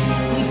wings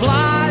and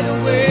fly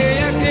away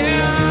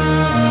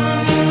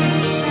again.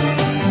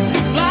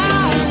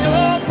 Fly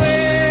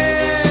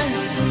away,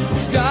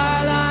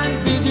 skyline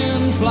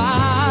pigeon,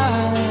 fly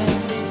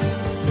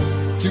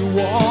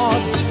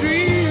towards the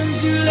dreams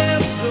you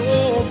left so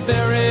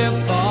very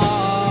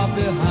far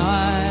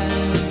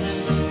behind.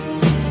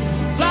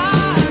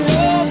 Fly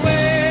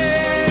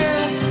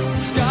away,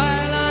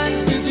 skyline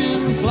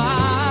pigeon,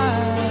 fly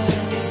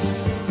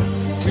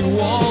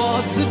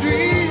towards the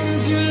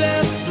dreams you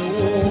left so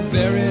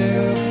very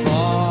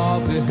far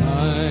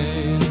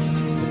behind.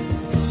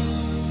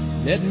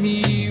 Let me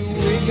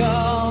wake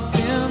up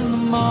in the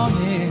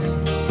morning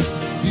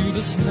to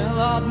the smell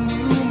of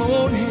new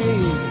mown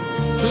hay,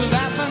 to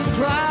laugh and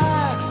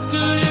cry, to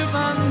live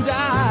and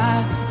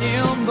die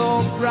in the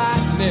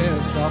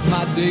brightness of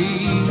my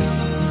day.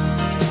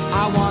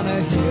 I wanna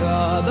hear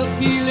the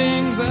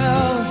pealing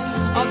bells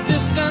of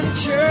distant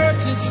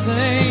churches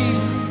sing,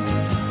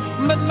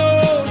 but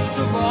most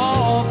of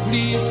all,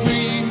 please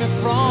free me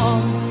from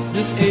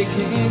this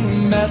aching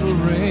metal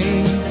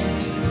ring,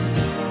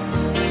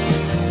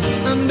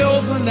 and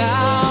open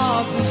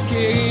out this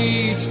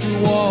cage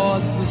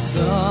towards the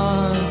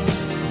sun.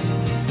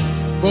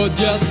 For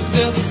just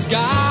this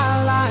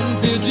skyline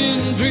pigeon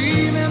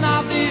dreaming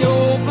of the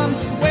open,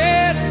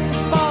 waiting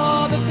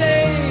for the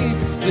day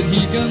that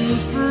he can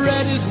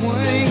spread his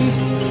wings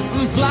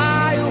and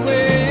fly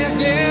away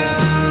again.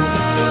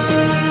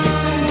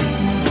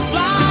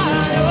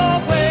 Fly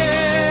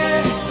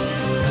away,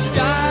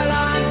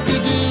 skyline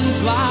pigeon,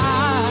 fly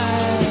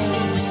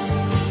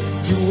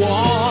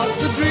towards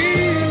the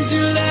dreams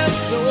you left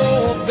so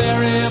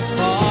very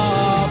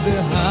far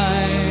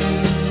behind.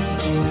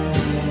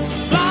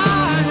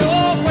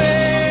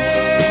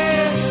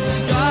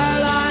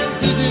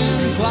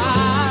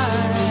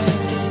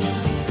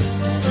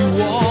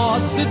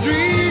 Towards the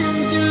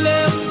dreams you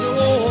left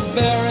so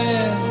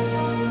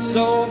very,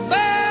 so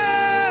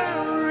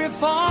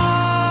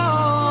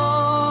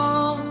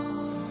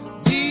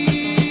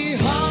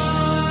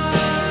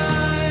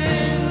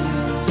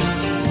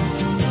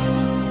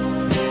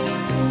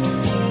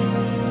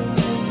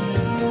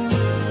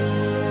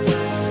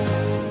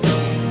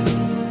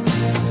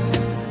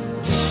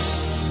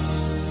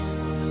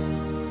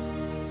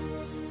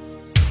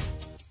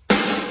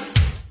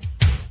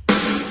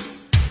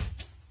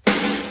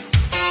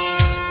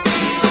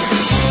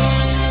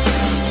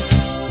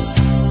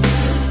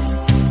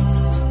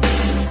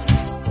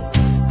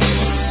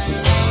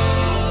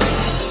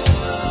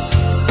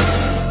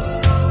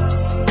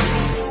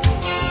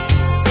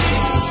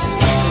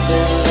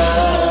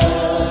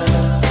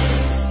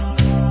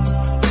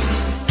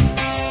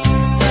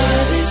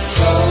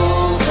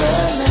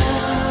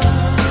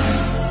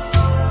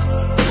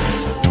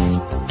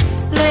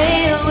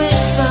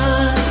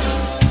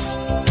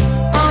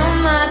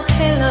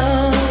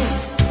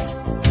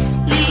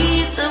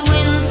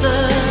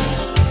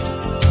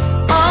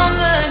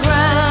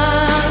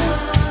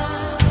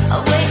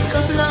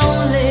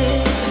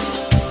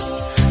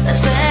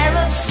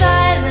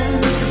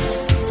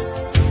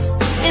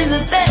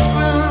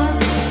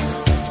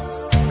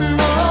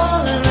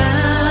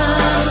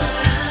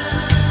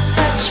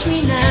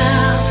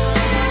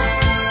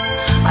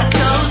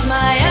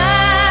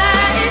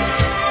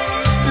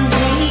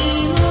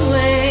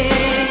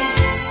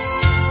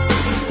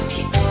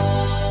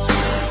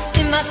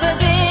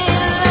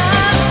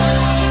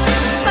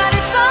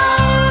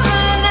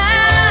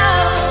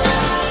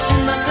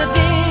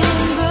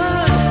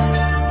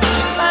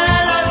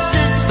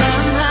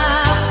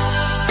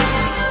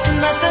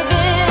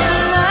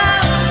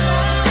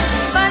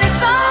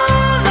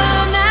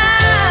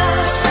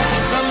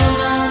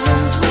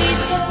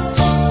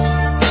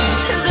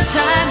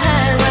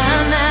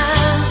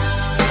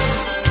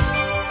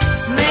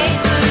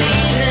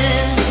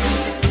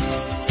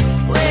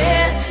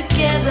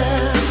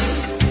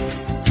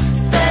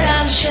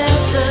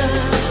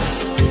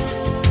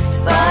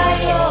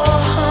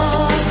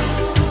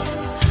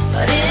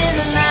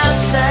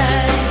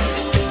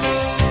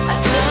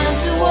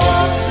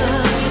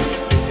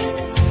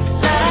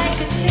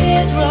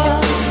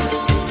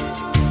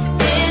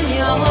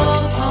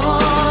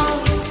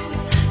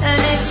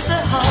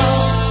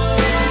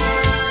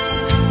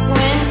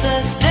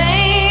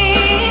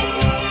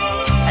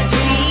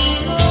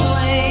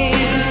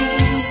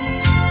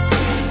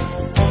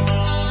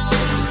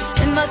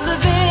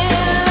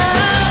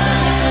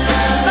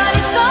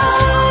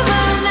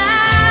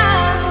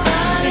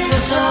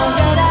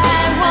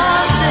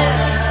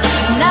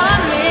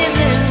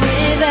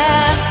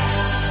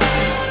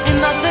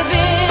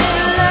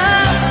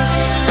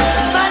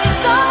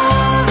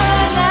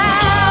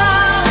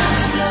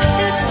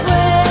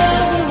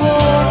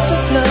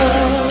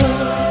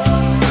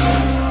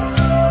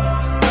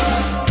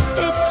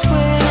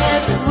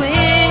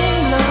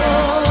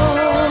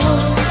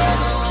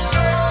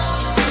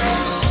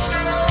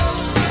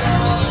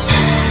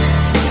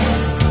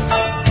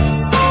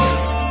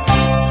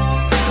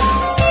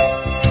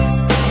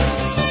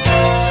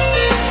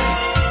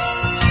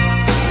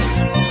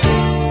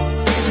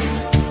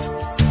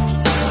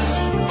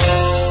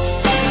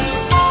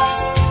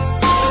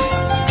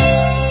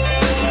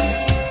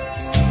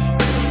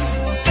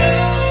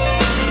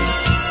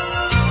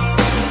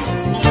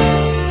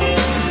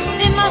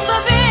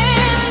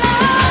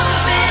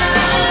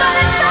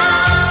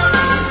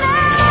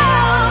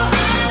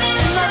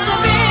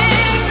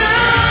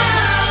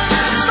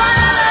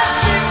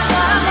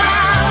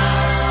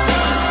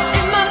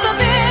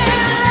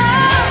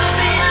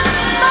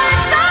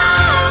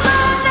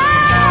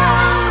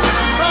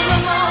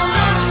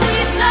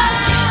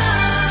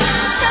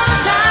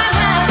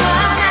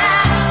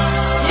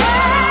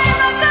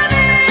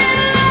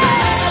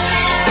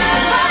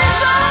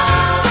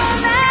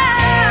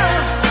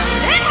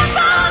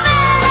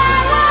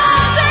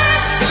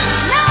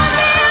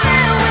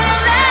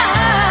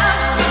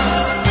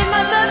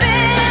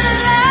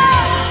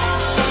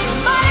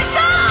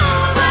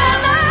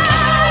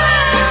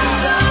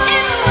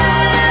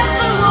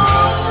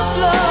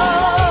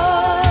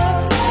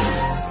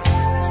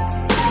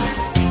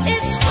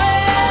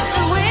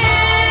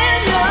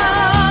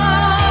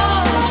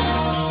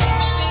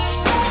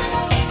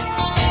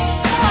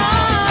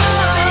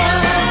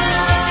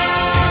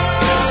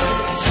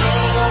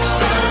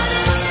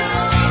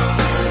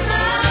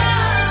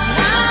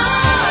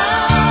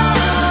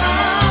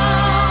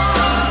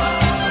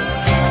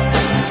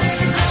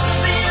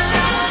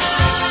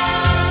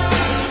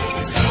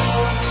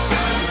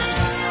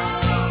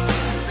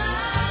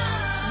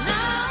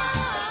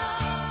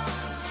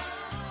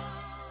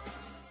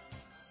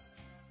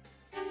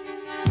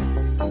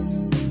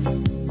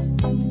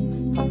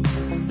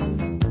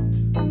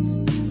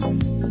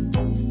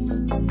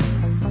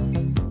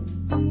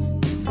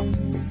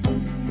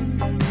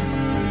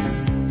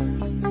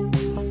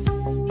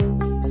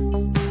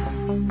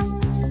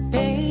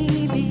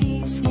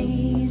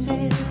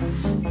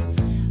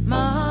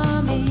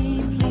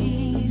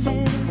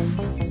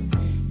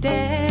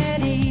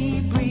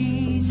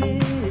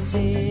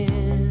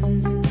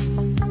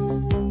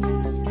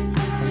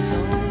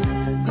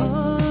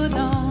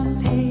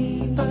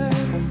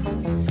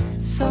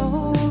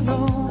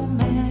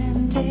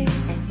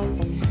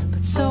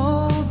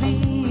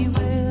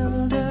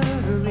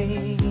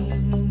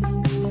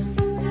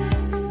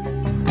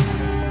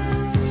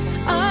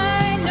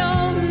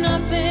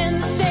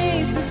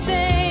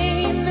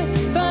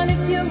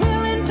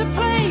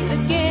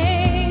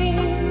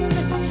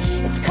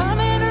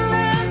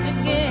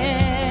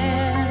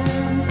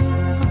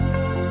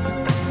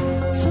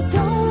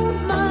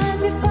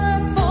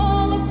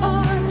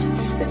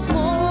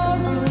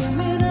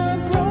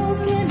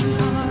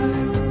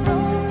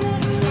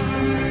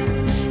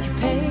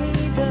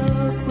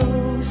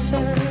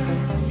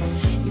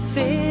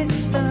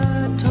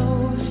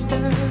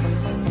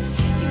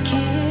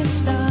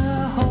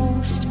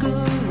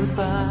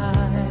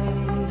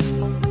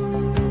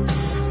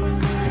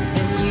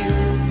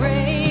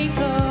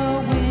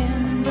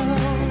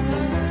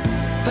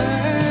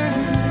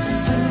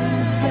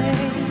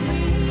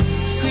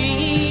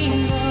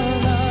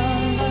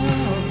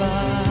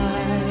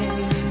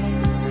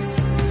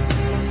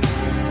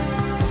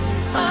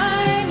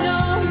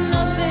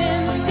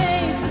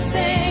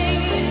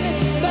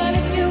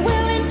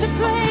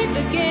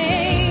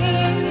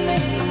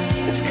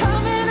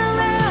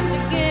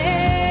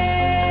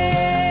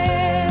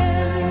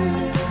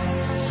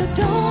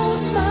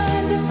don't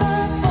mind if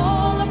I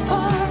fall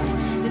apart.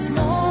 There's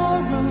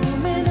more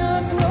room in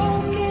a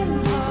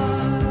broken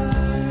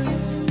heart.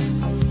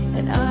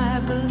 And I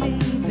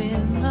believe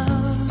in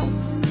love,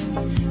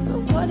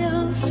 but what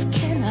else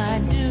can I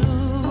do?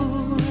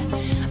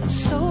 I'm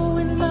so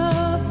in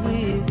love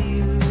with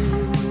you.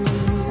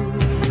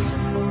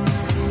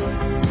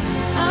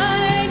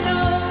 I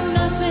know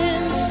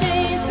nothing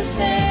stays the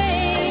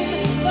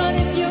same, but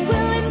if you're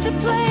willing to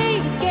play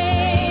the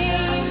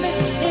game,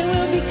 it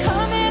will be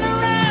coming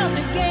around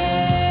again.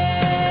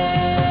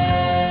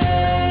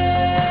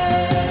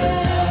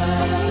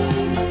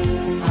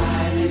 I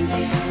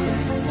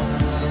resist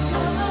love.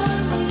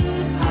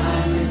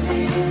 I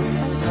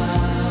resist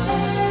love.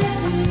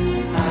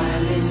 I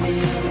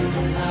resist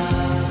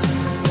love.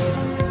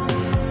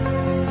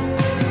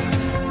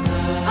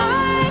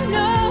 I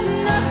know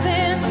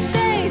nothing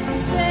stays the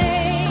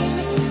same,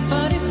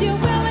 but if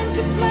you're willing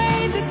to play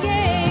the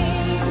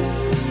game,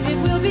 it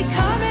will be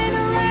coming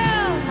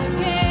around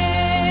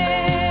again.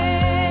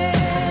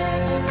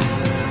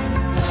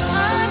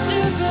 I do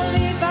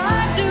believe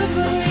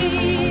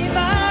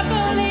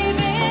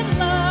in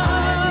love.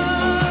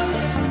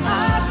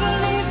 I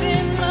believe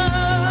in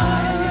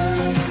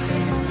love.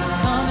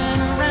 Coming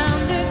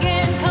around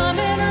again,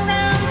 coming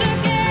around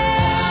again.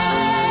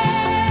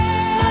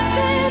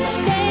 Nothing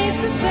stays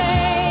the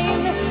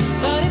same,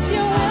 but if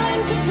you're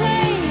willing to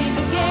play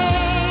the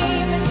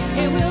game,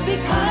 it will be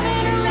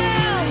coming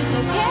around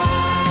again.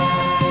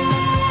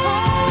 I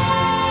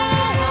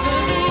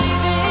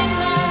believe in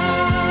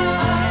love.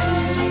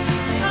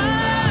 I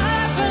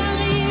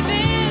believe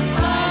in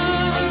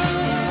love.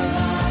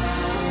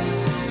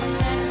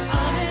 And it's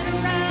coming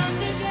around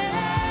again.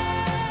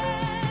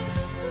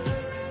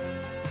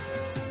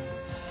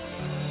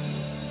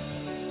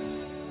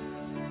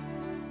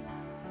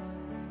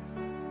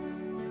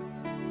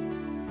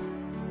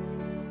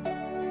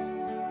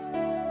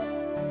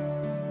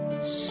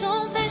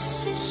 So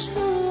this is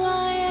who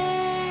I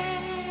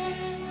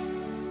am,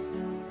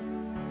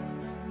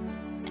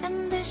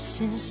 and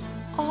this is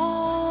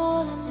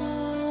all I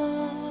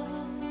know,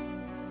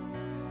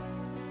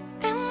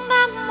 and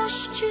I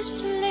must choose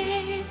to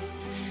live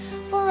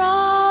for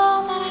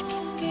all that I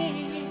can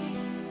give,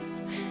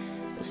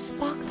 the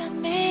spark that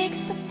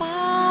makes the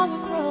power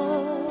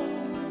grow,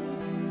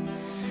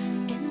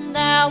 and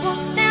I will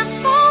stand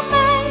for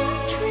me,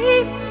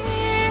 treat me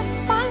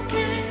if I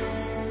can,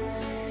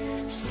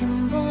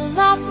 symbol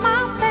of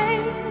my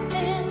faith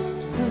in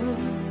who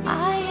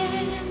I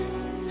am.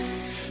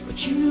 But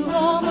you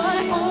are my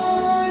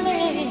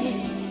only,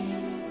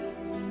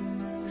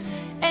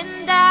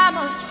 and I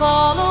must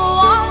follow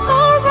on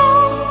the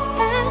road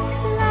that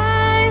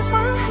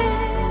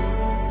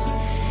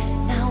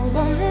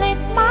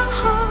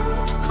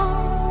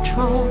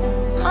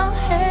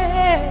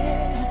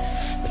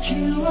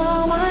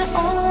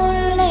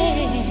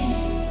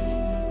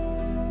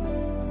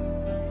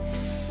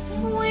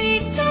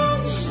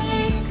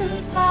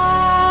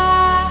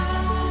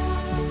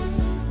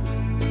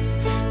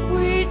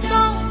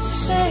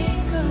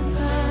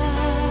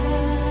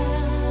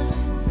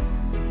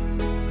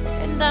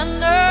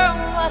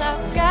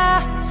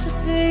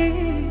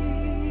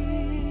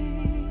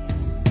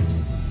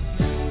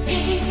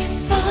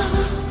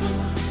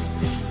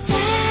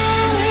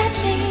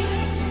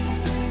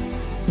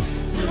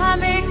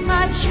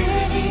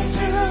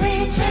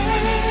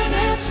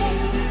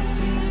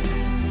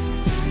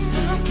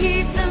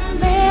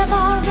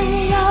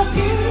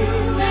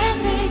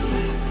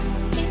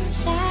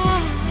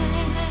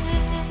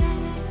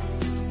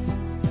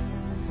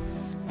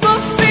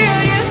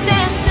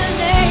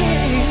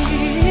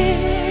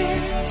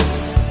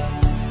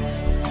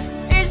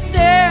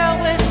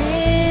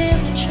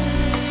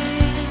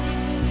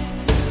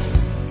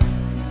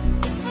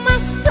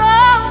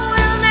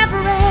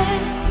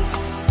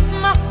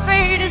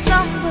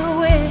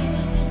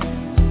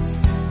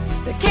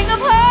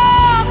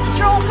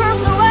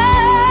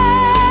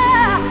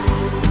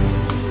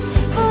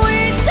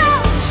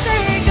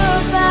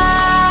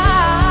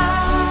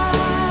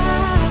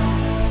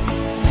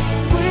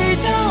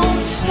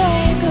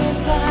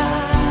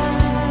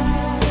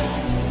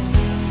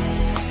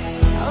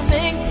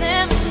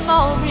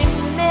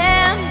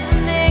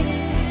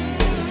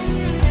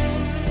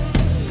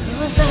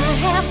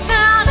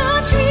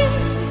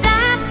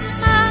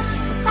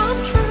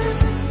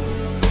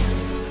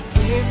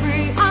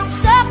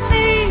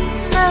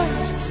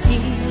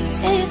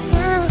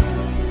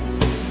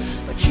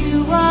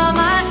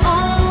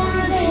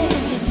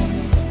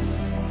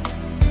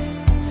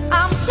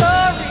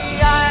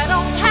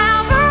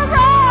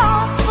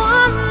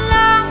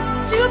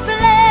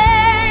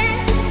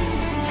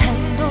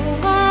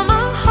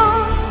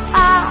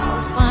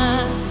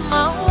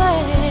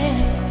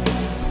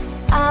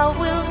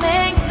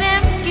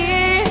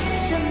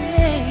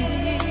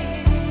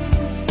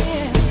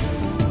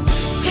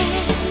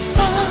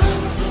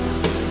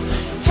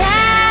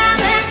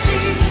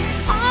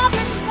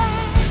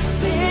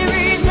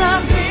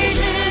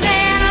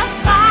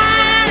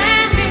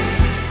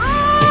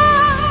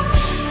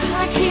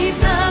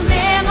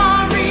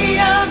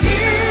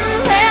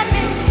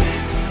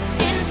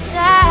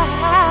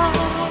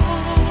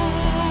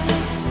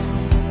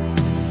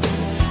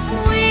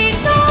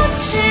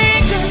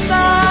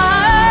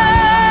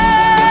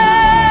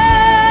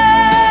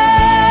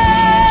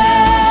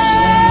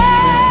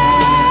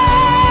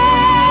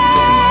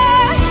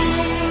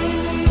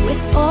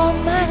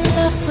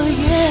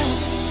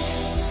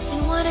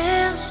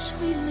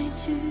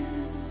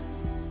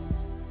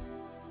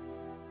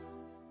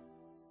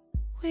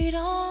we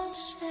don't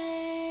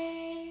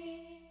say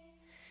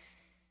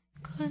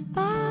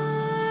goodbye.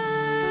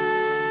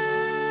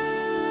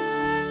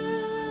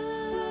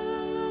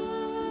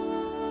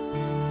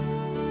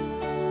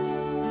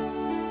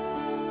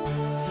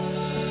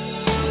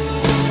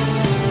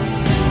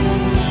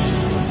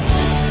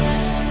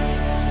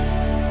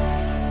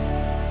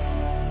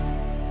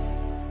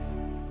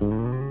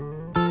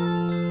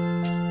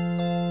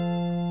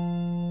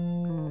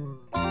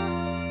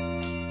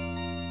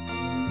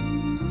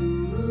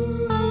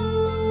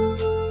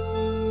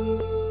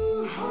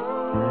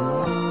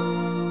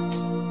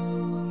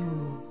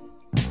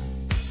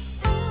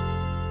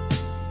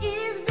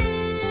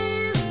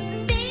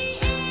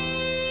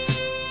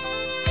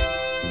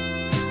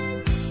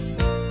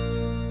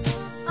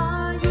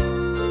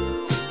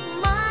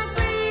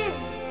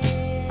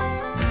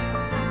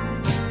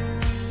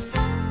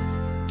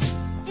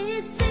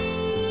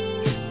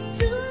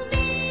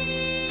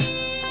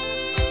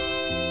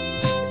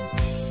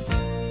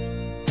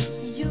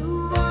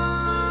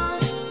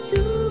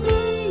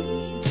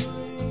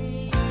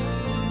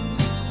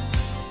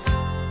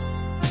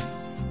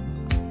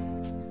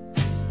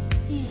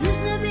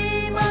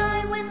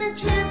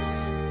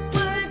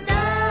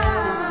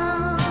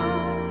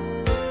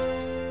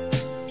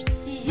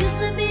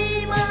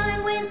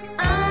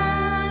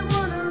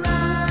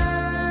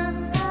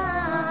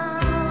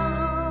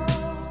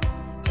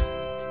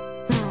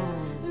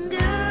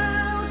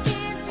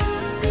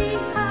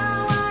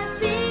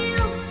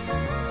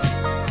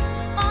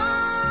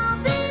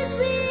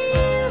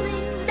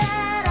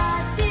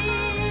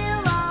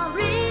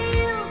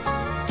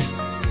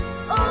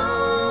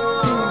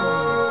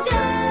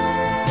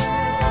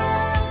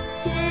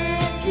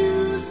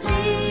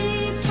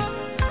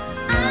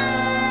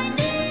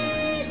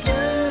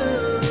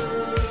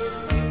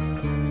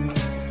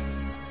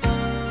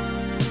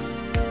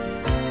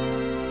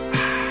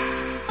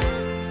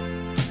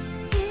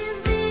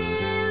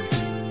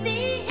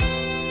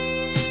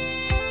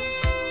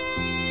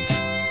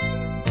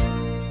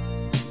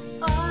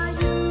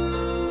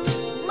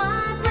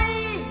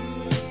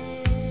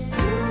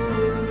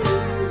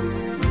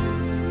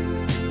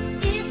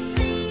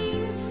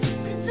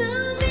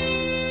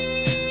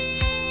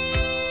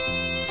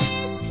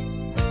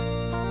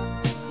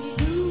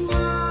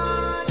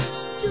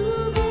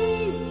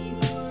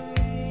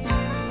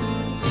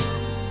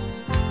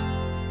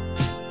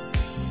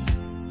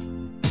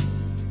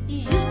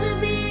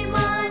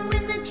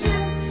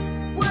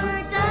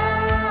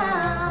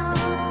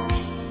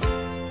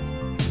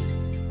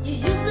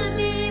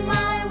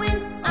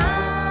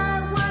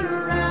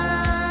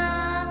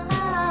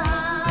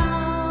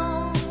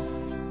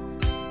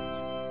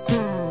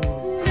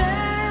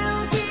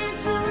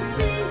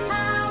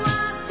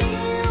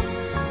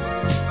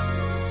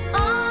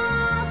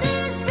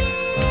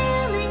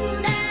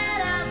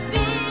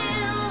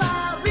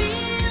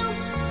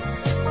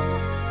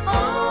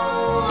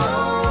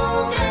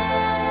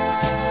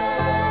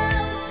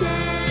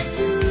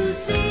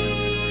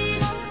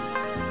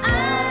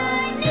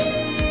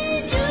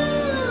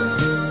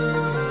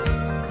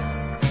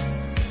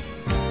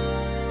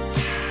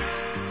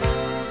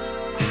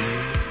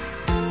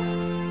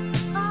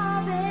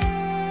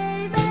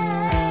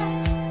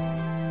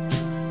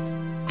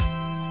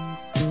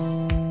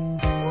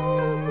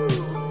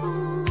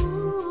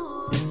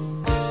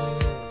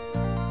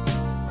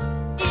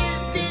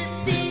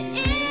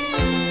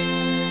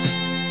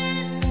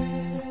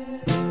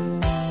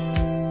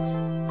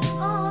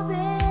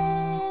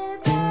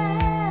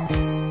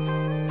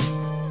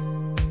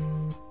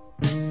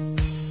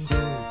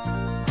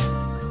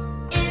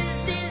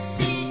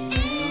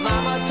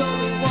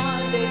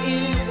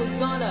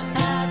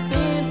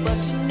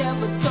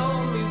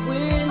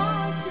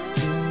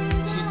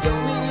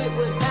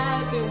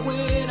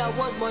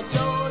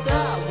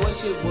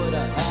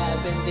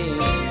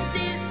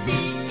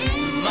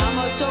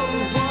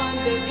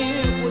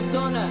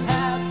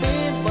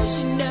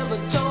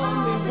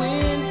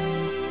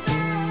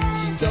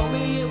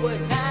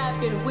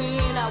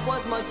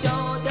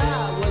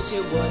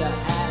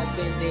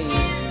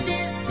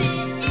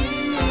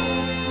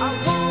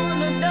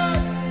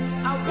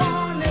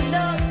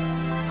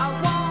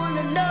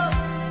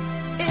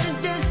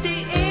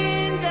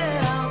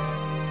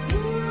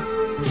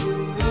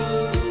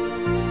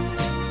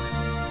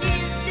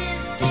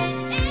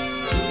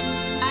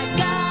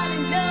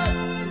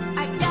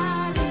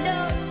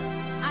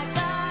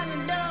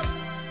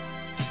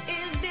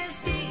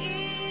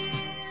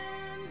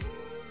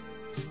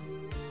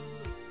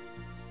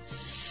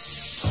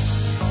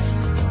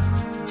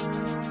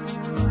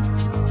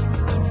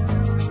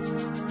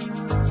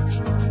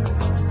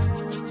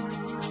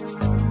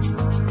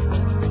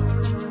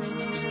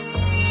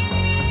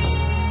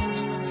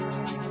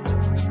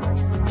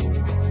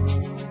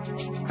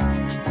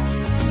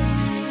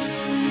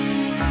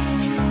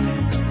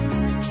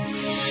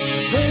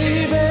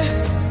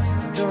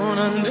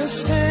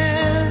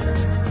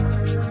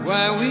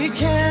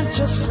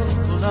 just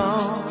hold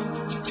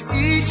on to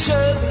each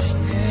other's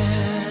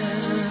hands.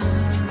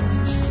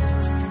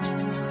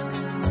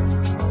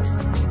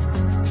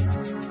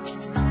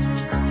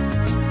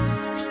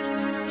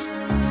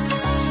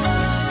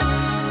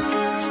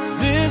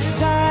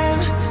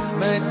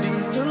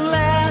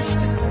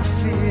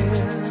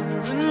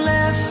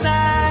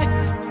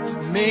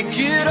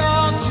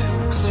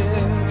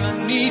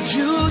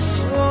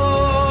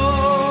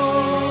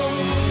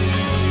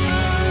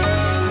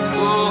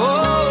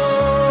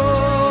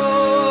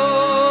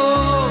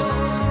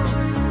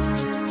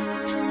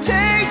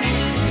 Take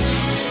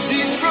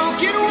these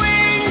broken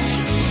wings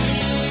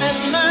and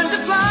learn to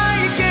fly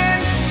again.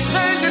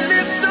 Learn to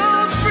live so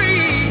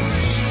free.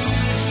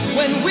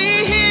 When we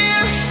hear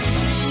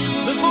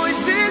the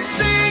voices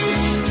sing,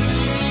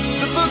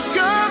 the book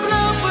of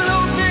love will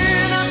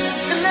open up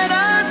and let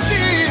us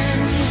in.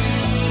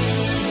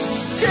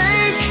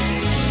 Take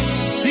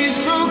these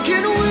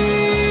broken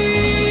wings.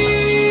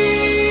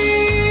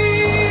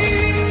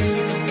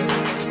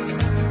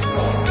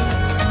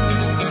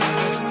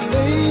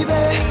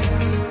 Baby,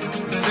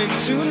 think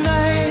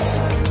tonight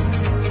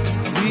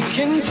we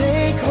can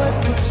take what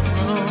was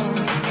wrong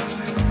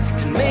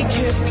and make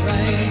it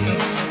right.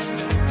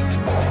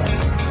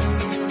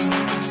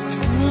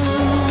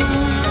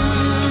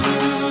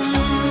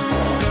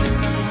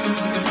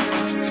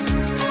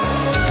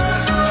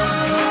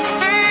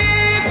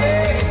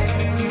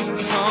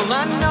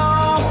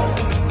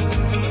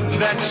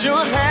 That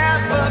you're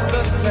half of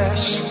the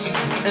flesh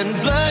and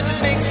blood that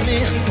makes me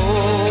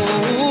whole.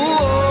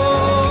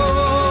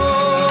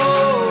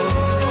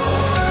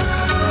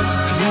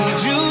 Need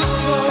you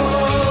so.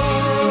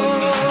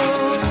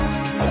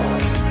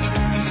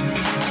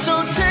 So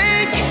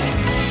take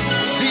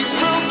these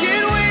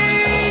broken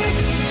wings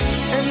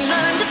and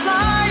learn to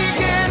fly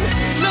again.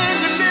 Learn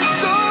to live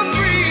so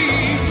free.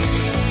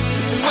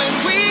 And when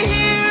we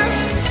hear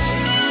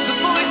the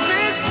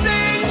voices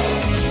sing,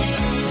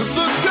 the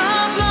book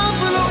of love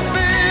will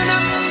open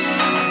up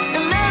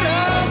and let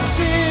us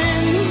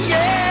in.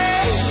 Yeah,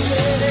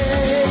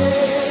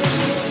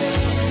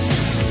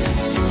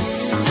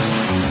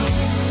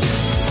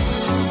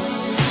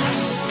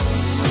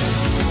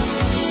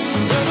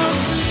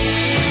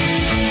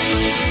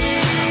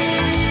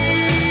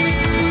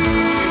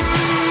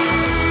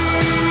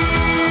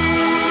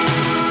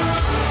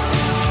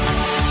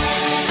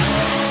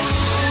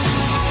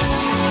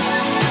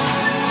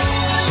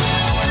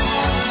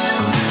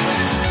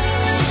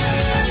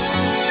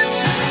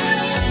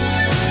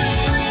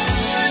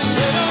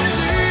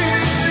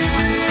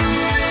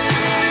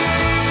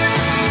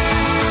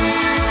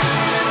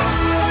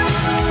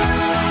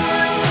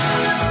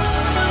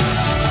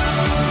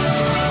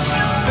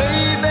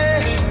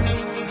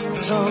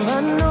 all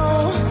I know,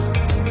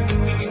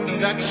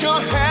 that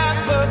you're half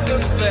of the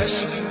flesh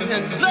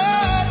and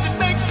blood that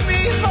makes me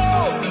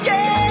whole.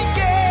 Yeah,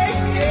 yeah,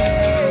 yeah.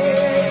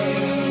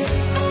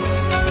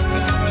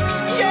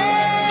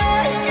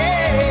 Yeah,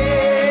 yeah.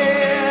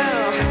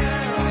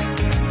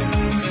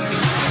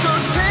 So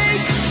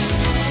take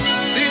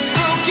these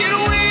broken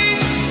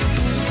wings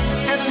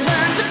and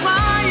learn to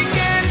fly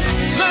again.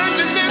 Learn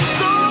to live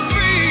so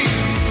free.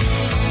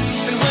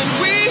 And when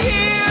we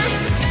hear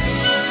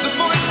the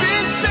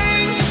voices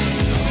sing,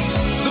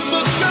 the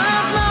book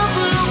of love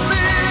will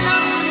open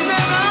up and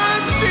let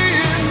us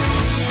in.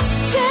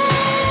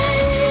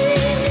 Take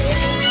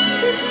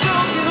these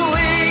broken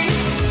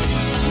wings.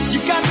 You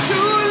got to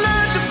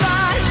learn to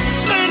fly,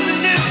 learn to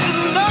live and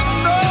love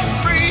so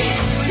free.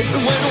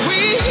 And when we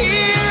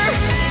hear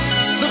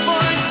the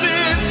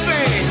voices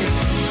sing,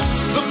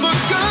 the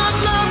book of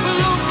love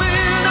will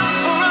open up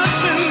for us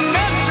and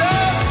let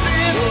us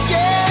in.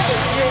 Yeah,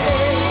 yeah.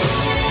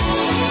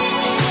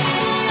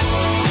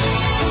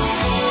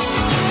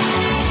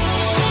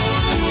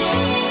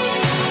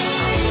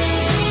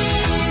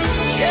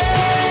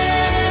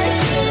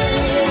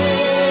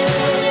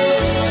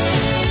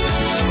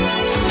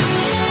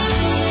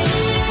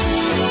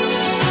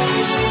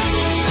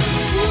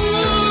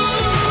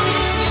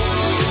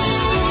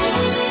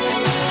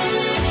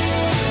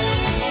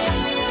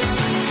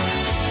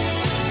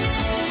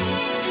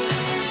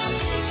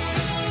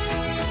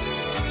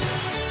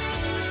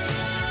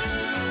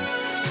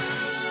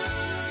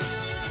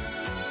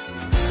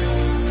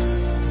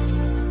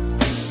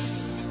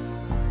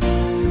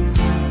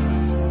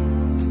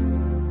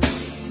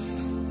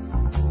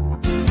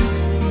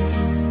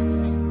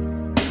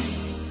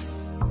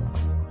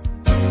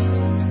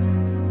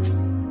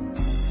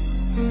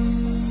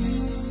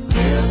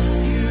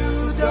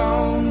 You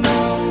don't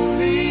know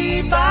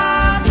me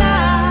by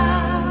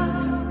now.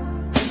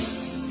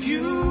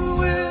 You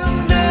will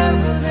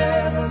never,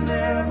 never,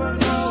 never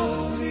know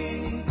me.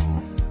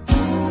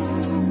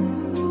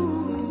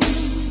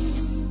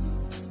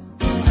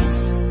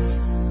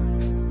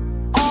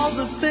 All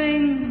the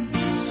things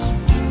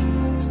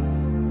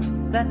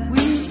that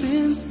we've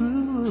been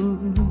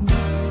through,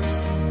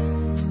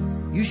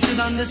 you should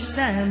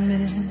understand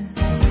me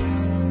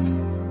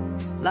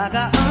like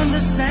I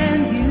understand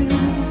you.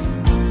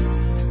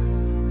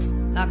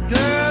 Now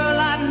girl,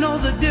 I know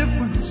the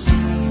difference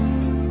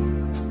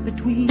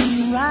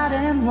between right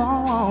and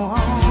wrong.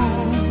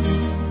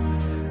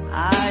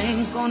 I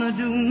ain't gonna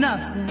do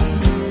nothing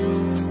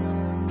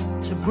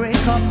to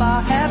break up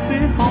our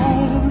happy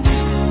home.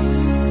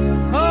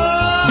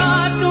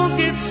 Oh, don't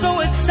get so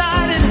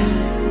excited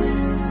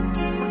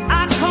when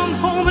I come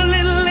home a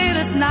little late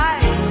at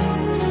night,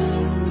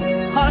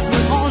 'cause we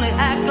only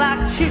act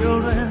like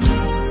children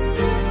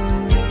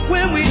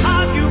when we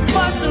argue,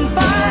 fuss and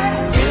fight.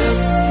 If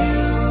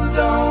you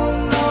don't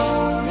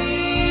know me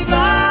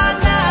by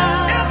now,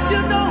 if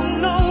you don't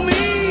know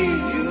me,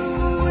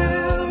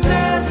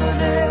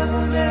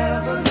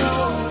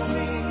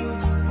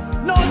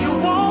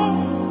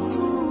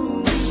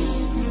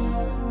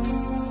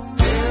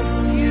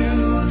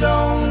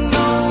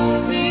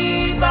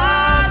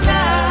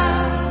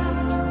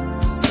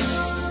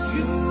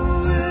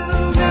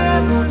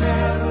 never,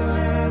 never,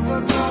 never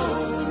know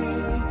me.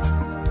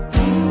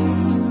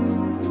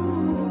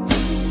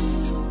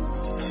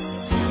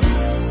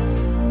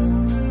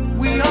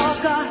 We all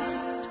got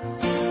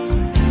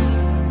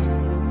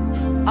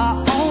our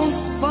own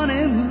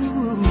funny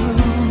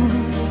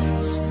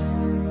moves.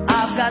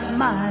 I've got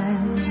mine.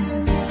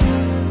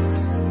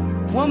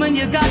 Woman,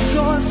 you got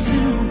yours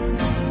too.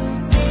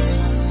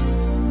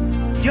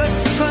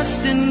 Just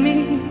trust in me,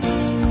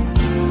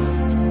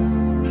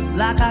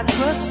 like I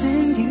trust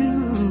in you.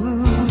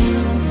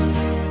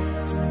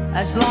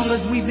 As long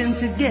as we've been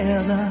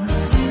together,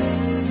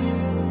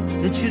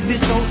 it should be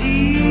so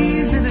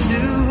easy to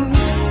do.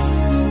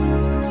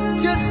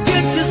 Just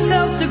get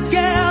yourself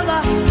together.